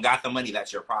 If you don't got the money,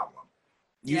 that's your problem.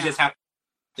 You just have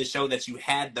to show that you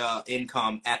had the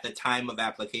income at the time of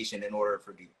application in order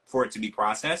for it to be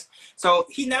processed. So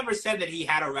he never said that he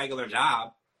had a regular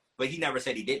job, but he never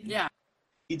said he didn't. Yeah.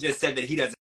 He just said that he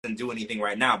doesn't do anything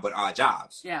right now but odd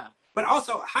jobs. Yeah. But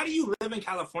also, how do you live in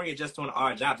California just doing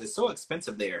odd jobs? It's so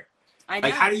expensive there. I know.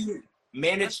 Like, how do you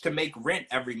manage to make rent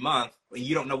every month when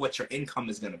you don't know what your income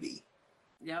is going to be?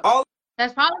 Yep.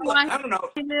 That's probably why I don't know.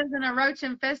 he lives in a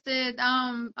roach-infested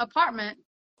apartment.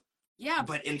 Yeah.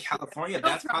 But in California,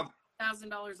 that's probably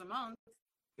 $1,000 a month.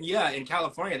 Yeah, in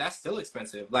California, that's still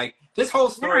expensive. Like, this whole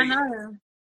story.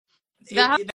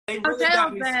 Yeah, I know. They really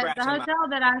got me scratching the hotel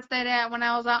that I stayed at when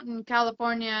I was out in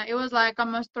California, it was like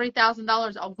almost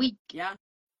 $3,000 a week. Yeah.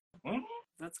 Mm-hmm.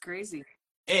 That's crazy.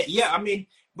 Yeah, I mean,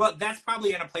 but that's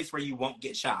probably in a place where you won't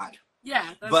get shot.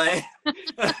 Yeah. But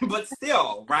but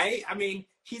still, right? I mean,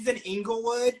 he's in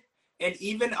Inglewood, and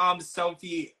even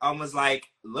Sophie was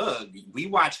like, look, we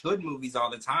watch hood movies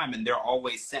all the time, and they're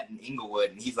always set in Inglewood.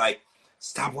 And he's like,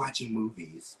 stop watching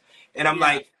movies. And I'm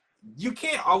like, you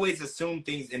can't always assume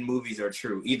things in movies are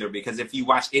true either, because if you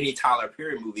watch any Tyler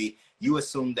Perry movie, you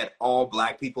assume that all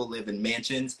Black people live in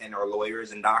mansions and are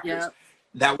lawyers and doctors. Yep.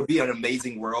 That would be an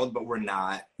amazing world, but we're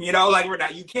not. You know, like, we're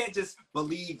not. You can't just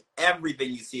believe everything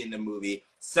you see in the movie.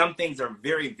 Some things are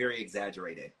very, very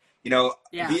exaggerated. You know,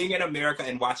 being in America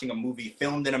and watching a movie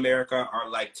filmed in America are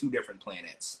like 2 different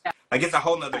planets. Yeah. Like, it's a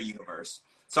whole nother universe.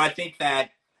 So I think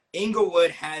that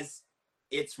Inglewood has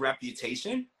its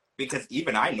reputation, because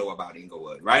even I know about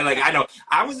Inglewood, right? Like, I know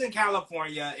I was in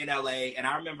California, in LA, and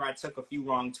I remember I took a few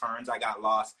wrong turns. I got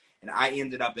lost, and I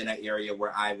ended up in an area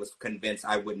where I was convinced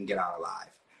I wouldn't get out alive,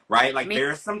 right? Like,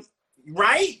 there's some,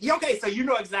 right? Okay, so you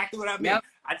know exactly what I mean. Yep.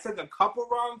 I took a couple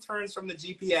wrong turns from the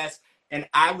GPS, and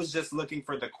I was just looking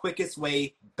for the quickest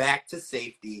way back to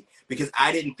safety because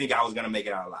I didn't think I was going to make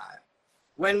it out alive.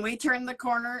 When we turned the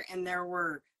corner and there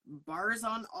were bars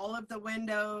on all of the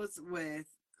windows with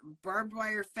barbed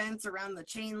wire fence around the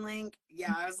chain link,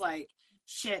 I was like,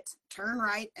 shit, turn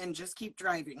right and just keep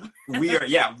driving.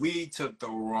 We took the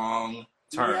wrong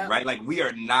turn, right? Like, we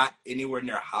are not anywhere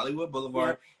near Hollywood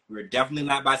Boulevard. We're definitely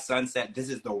not by Sunset. This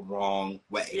is the wrong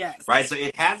way, right? So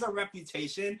it has a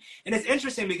reputation, and it's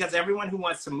interesting because everyone who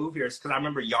wants to move here, because I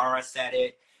remember Yara said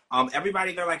it,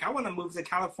 everybody, they're like, I want to move to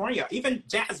California. Even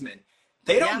Jasmine,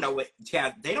 they don't know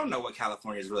what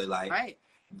California is really like. Right.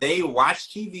 They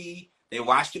watch TV. They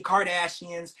watch the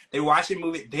Kardashians. They watch the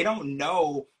movie. They don't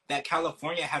know that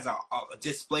California has a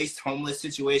displaced homeless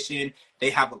situation. They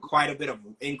have quite a bit of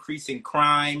increase in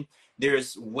crime.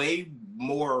 There's way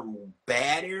more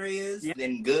bad areas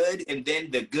than good. And then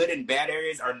the good and bad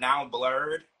areas are now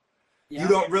blurred. You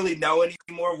don't really know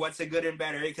anymore what's a good and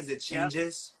bad area because it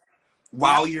changes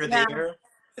while you're there.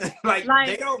 like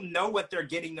they don't know what they're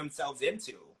getting themselves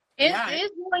into.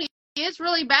 It's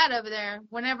really bad over there.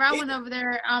 Whenever I went over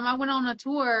there, I went on a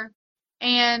tour,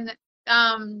 and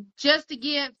just to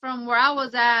get from where I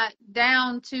was at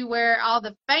down to where all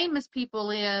the famous people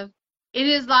live, it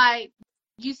is like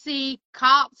you see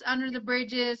cops under the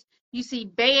bridges, you see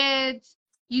beds,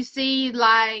 you see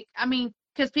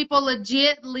because people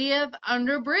legit live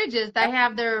under bridges. They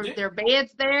have their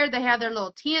beds there, they have their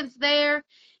little tents there.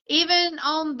 Even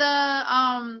on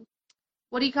the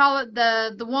what do you call it?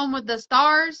 The one with the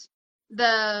stars? What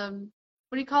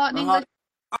do you call it in English?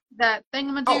 That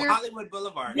thingamajigger? Oh, Hollywood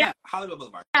Boulevard. Yeah. Hollywood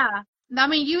Boulevard. Yeah. I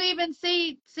mean, you even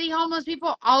see homeless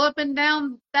people all up and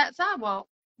down that sidewalk.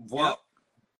 Well,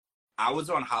 I was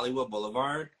on Hollywood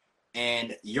Boulevard,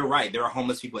 and you're right. There are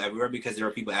homeless people everywhere because there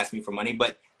are people asking me for money,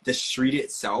 but the street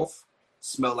itself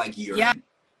smelled like urine. Yeah.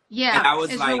 Yeah. And I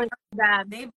was like, really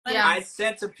bad. I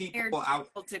said to people,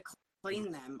 to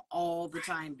clean them all the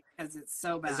time because it's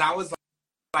so bad. Because I was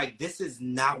like, this is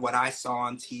not what I saw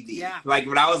on TV. Yeah. Like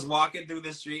when I was walking through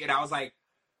the street, and I was like,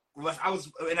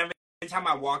 and every time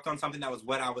I walked on something that was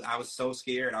wet, I was so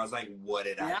scared. I was like, what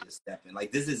did I just step in?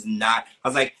 Like, this is not. I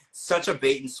was like, such a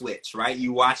bait and switch, right?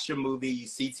 You watch your movie, you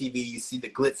see TV, you see the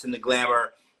glitz and the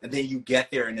glamour, and then you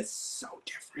get there, and it's so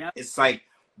different. Yep. It's like,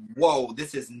 whoa,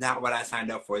 this is not what I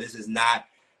signed up for. This is not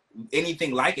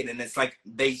anything like it. And it's like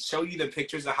they show you the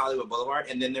pictures of Hollywood Boulevard,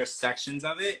 and then there's sections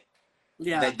of it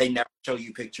that they never show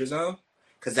you pictures of,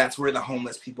 because that's where the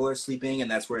homeless people are sleeping, and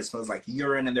that's where it smells like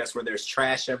urine, and that's where there's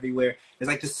trash everywhere. It's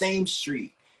like the same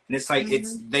street, and it's like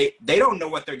they don't know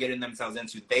what they're getting themselves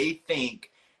into. They think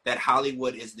that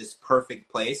Hollywood is this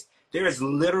perfect place. There is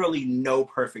literally no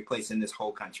perfect place in this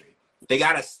whole country. They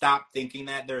got to stop thinking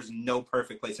that there's no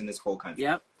perfect place in this whole country.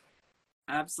 Yep,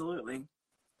 absolutely.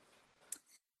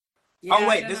 Yeah, oh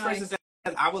wait, this person says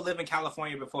I would live in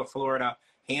California before Florida.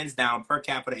 Hands down, per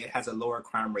capita, it has a lower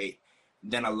crime rate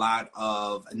than a lot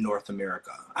of North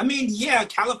America. I mean, yeah,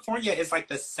 California is like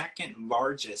the second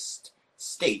largest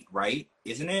state, right?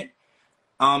 Isn't it?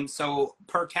 So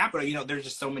per capita, there's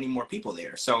just so many more people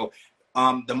there. So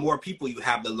the more people you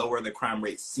have, the lower the crime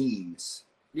rate seems.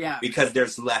 Yeah. Because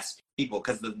there's less people.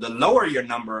 Because the lower your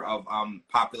number of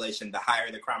population, the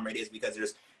higher the crime rate is because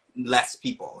there's less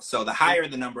people. So the higher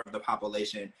the number of the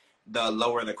population, the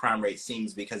lower the crime rate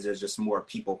seems because there's just more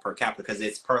people per capita, because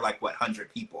it's per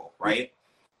 100 people, right?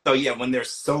 So yeah, when there's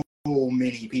so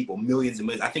many people, millions and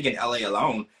millions, I think in LA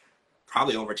alone,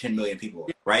 probably over 10 million people,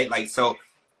 right? So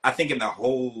I think in the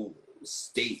whole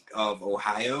state of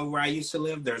Ohio where I used to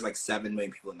live, there's 7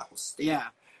 million people in the whole state. Yeah.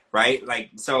 Right?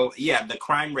 So yeah, the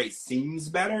crime rate seems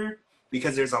better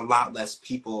because there's a lot less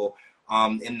people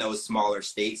in those smaller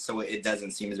states, so it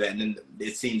doesn't seem as bad. And then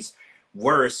it seems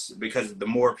worse because the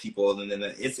more people, and then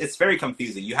it's very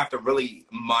confusing. You have to really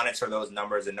monitor those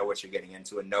numbers and know what you're getting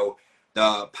into and know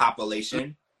the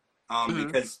population,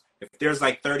 because if there's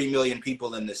 30 million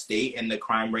people in the state and the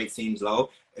crime rate seems low,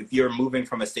 if you're moving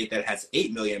from a state that has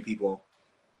 8 million people,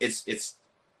 it's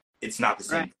not the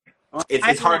same. Right. Well,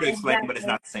 it's hard to explain, but it's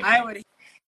not the same. I would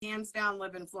hands down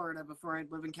live in Florida before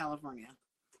I'd live in California.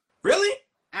 Really?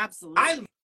 Absolutely. I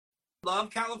love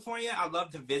California. I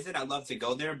love to visit. I love to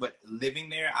go there, but living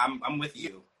there, I'm with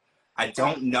you. I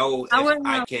don't know if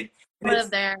I could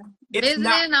live there.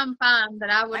 Visiting, I'm fine, but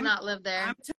I would not live there.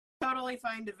 I'm totally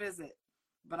fine to visit,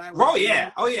 but I. Oh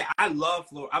yeah. I love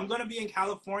Florida. I'm gonna be in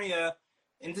California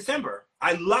in December.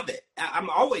 I love it. I'm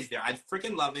always there. I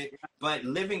freaking love it. But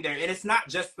living there, and it's not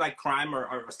just crime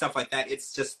or stuff like that.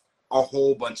 It's just a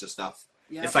whole bunch of stuff.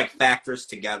 Yep. It's factors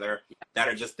together that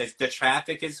are just, the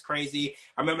traffic is crazy.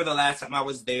 I remember the last time I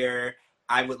was there,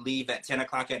 I would leave at 10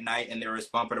 o'clock at night and there was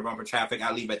bumper to bumper traffic.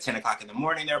 I leave at 10 o'clock in the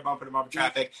morning, there was bumper to bumper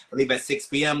traffic. I leave at 6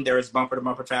 p.m., there was bumper to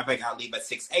bumper traffic. I leave at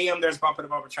 6 a.m., there's bumper to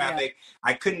bumper traffic.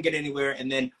 I couldn't get anywhere.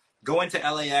 And then going to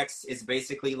LAX is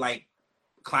basically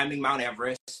climbing Mount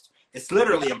Everest. It's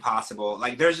literally impossible.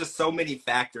 There's just so many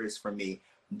factors for me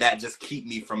that just keep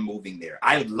me from moving there.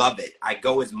 I love it. I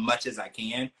go as much as I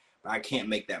can, but I can't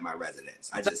make that my residence.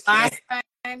 I just can't. Last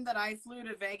time that I flew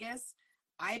to Vegas,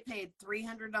 I paid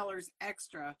 $300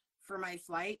 extra for my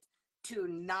flight to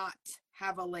not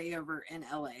have a layover in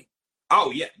LA.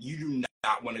 Oh, yeah. You do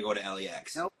not want to go to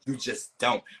LAX. Nope. You just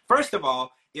don't. First of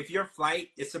all, if your flight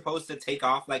is supposed to take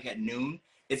off at noon,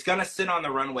 it's going to sit on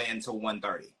the runway until 1:30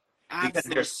 because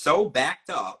Absolutely. they're so backed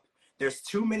up. There's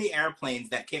too many airplanes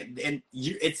that can't, and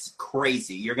it's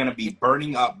crazy. You're going to be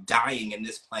burning up, dying in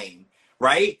this plane,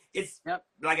 right? It's,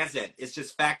 like I said, it's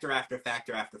just factor after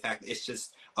factor after factor. It's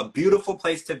just a beautiful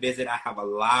place to visit. I have a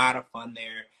lot of fun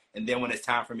there. And then when it's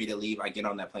time for me to leave, I get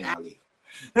on that plane and I leave.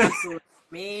 Absolutely.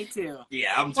 Me too.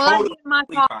 Yeah, I'm I totally get in my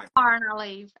fine. car and I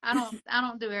leave. I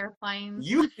don't do airplanes.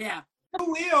 You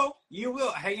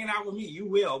will hanging out with me. You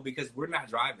will, because we're not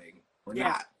driving. We're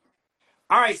not.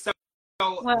 All right, so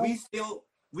Well,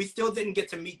 we still didn't get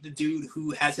to meet the dude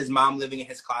who has his mom living in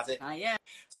his closet. Not yet.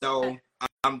 So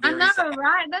I'm I very know, excited.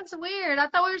 right? That's weird. I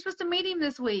thought we were supposed to meet him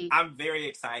this week. I'm very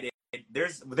excited.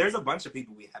 There's a bunch of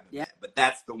people we haven't met, but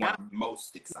that's the one I'm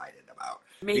most excited about.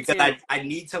 Me because too. I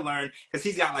need to learn, because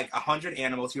he's got like 100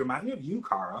 animals. He reminds me of you,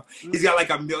 Cara. He's got like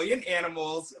 1 million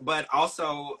animals, but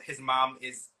also his mom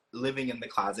is living in the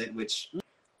closet, which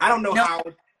I don't know how.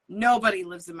 Nobody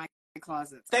lives in my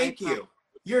closet. Thank you.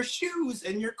 Your shoes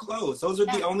and your clothes. Those are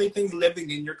the only things living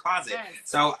in your closet. Yes.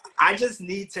 So I just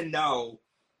need to know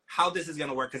how this is going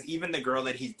to work. Because even the girl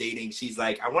that he's dating, she's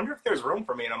like, I wonder if there's room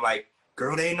for me. And I'm like,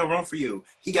 girl, there ain't no room for you.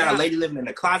 He got a lady living in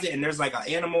the closet, and there's like an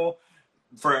animal.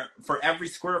 For every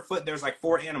square foot, there's like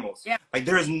 4 animals. Yeah. Like,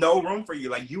 there's no room for you.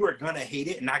 Like, you are going to hate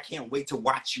it, and I can't wait to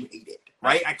watch you hate it.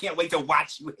 Right? I can't wait to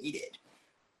watch you hate it.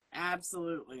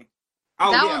 Absolutely.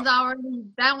 Oh,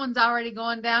 that one's already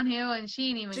going downhill, and she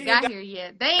ain't even got here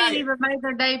yet. They ain't even made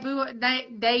their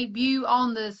debut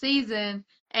on the season,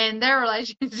 and their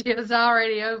relationship is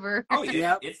already over. Oh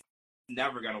yeah, it's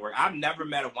never gonna work. I've never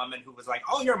met a woman who was like,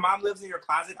 "Oh, your mom lives in your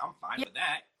closet." I'm fine with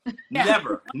that.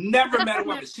 Never met a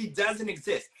woman. She doesn't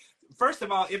exist. First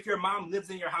of all, if your mom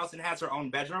lives in your house and has her own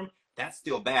bedroom, that's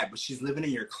still bad, but she's living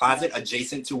in your closet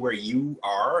adjacent to where you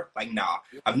are. Like, nah,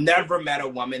 I've never met a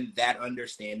woman that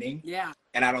understanding. Yeah.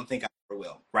 And I don't think I ever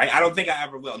will, right? I don't think I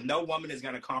ever will. No woman is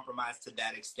going to compromise to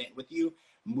that extent with you.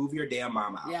 Move your damn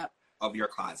mom out of your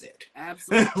closet.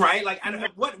 Absolutely. Right? Like,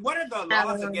 what are the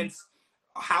laws against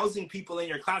housing people in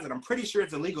your closet? I'm pretty sure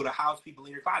it's illegal to house people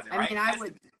in your closet, right? I mean, I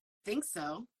would think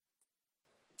so.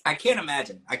 I can't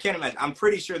imagine. I'm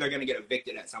pretty sure they're going to get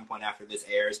evicted at some point after this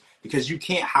airs because you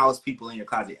can't house people in your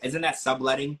closet. Isn't that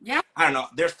subletting? Yeah. I don't know.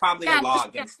 There's probably a law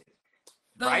against it.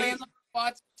 The landlord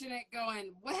watching it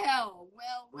going, well.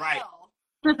 Right.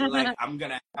 Like, I'm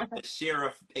going to have the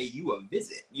sheriff pay you a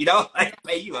visit. You know? Like,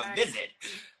 pay you a visit.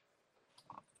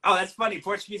 Oh, that's funny.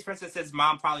 Portuguese Princess says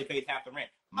mom probably pays half the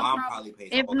rent. Mom probably pays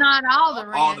if not all the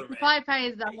rent. All the rent. She probably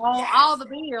pays all the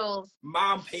bills.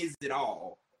 Mom pays it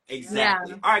all.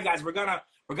 Exactly. Yeah. All right, guys, we're gonna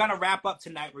wrap up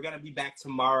tonight. We're gonna be back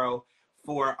tomorrow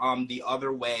for The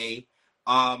Other Way,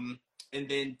 and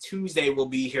then Tuesday we'll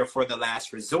be here for The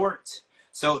Last Resort.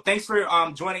 So thanks for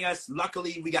joining us.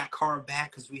 Luckily, we got Cara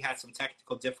back because we had some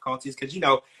technical difficulties because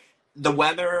the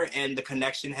weather and the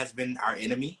connection has been our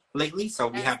enemy lately. So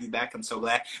we have you back. I'm so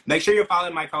glad. Make sure you're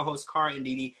following my co-hosts Cara and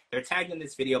Didi. They're tagged in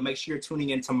this video. Make sure you're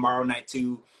tuning in tomorrow night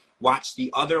to watch The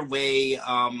Other Way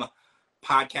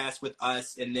podcast with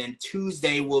us, and then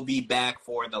Tuesday we'll be back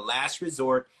for The Last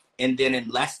Resort, and then in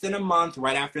less than a month,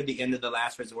 right after the end of The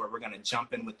Last Resort, we're going to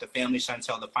jump in with The Family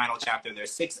Chantel, the final chapter. There's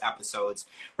 6 episodes.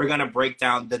 We're going to break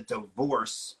down the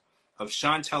divorce of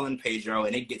Chantel and Pedro,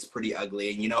 and it gets pretty ugly,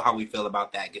 and you know how we feel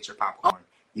about that. Get your popcorn.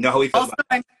 You know how we feel about that.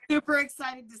 I'm super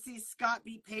excited to see Scott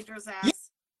beat Pedro's ass.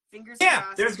 Fingers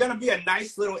crossed. There's going to be a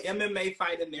nice little MMA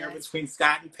fight in there between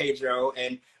Scott and Pedro,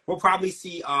 and we'll probably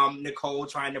see Nicole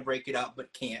trying to break it up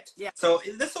but can't. Yeah. So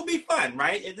this will be fun,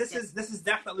 right? This is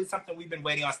definitely something we've been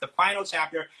waiting on. It's the final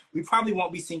chapter. We probably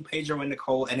won't be seeing Pedro and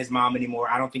Nicole and his mom anymore.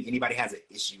 I don't think anybody has an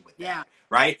issue with that. Yeah.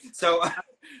 Right? So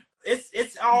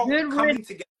it's all coming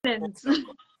together.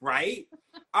 Right?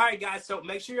 All right, guys. So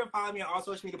make sure you're following me on all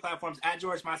social media platforms at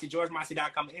George Mossey,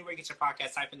 GeorgeMossey.com. Anywhere you get your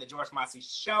podcast, type in the George Mossey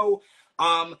Show.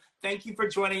 Thank you for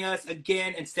joining us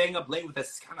again and staying up late with us.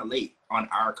 It's kind of late on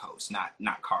our coast, not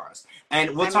Cara's.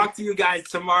 And we'll talk to you guys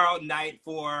tomorrow night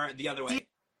for The Other Way. See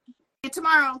you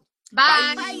tomorrow.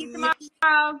 Bye. Bye. See you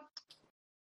tomorrow.